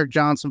helmet, Derek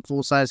Johnson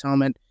full-size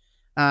helmet,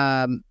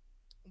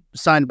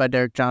 signed by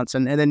Derek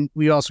Johnson, and then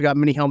we also got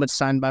mini helmets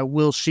signed by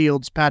Will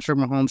Shields, Patrick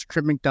Mahomes,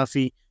 Trip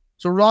McDuffie.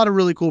 So a lot of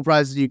really cool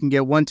prizes you can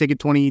get. One ticket,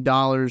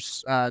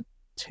 $20,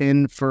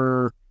 10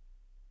 for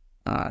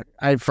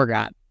I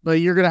forgot.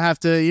 But you're gonna have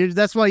to.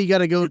 That's why you got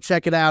to go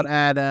check it out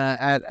at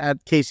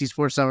KC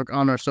Sports Network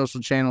on our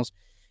social channels,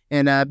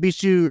 and be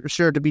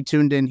sure to be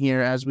tuned in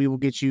here as we will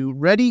get you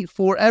ready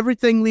for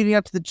everything leading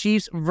up to the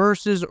Chiefs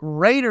versus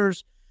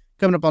Raiders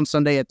coming up on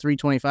Sunday at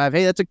 3:25.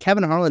 Hey, that's a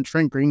Kevin Harlan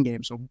Trent Green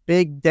game, so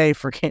big day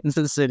for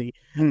Kansas City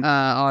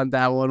on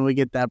that one. We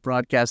get that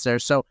broadcast there.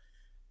 So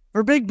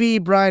for Big B,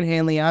 Brian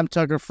Hanley, I'm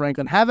Tucker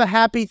Franklin. Have a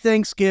happy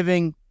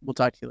Thanksgiving. We'll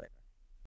talk to you later.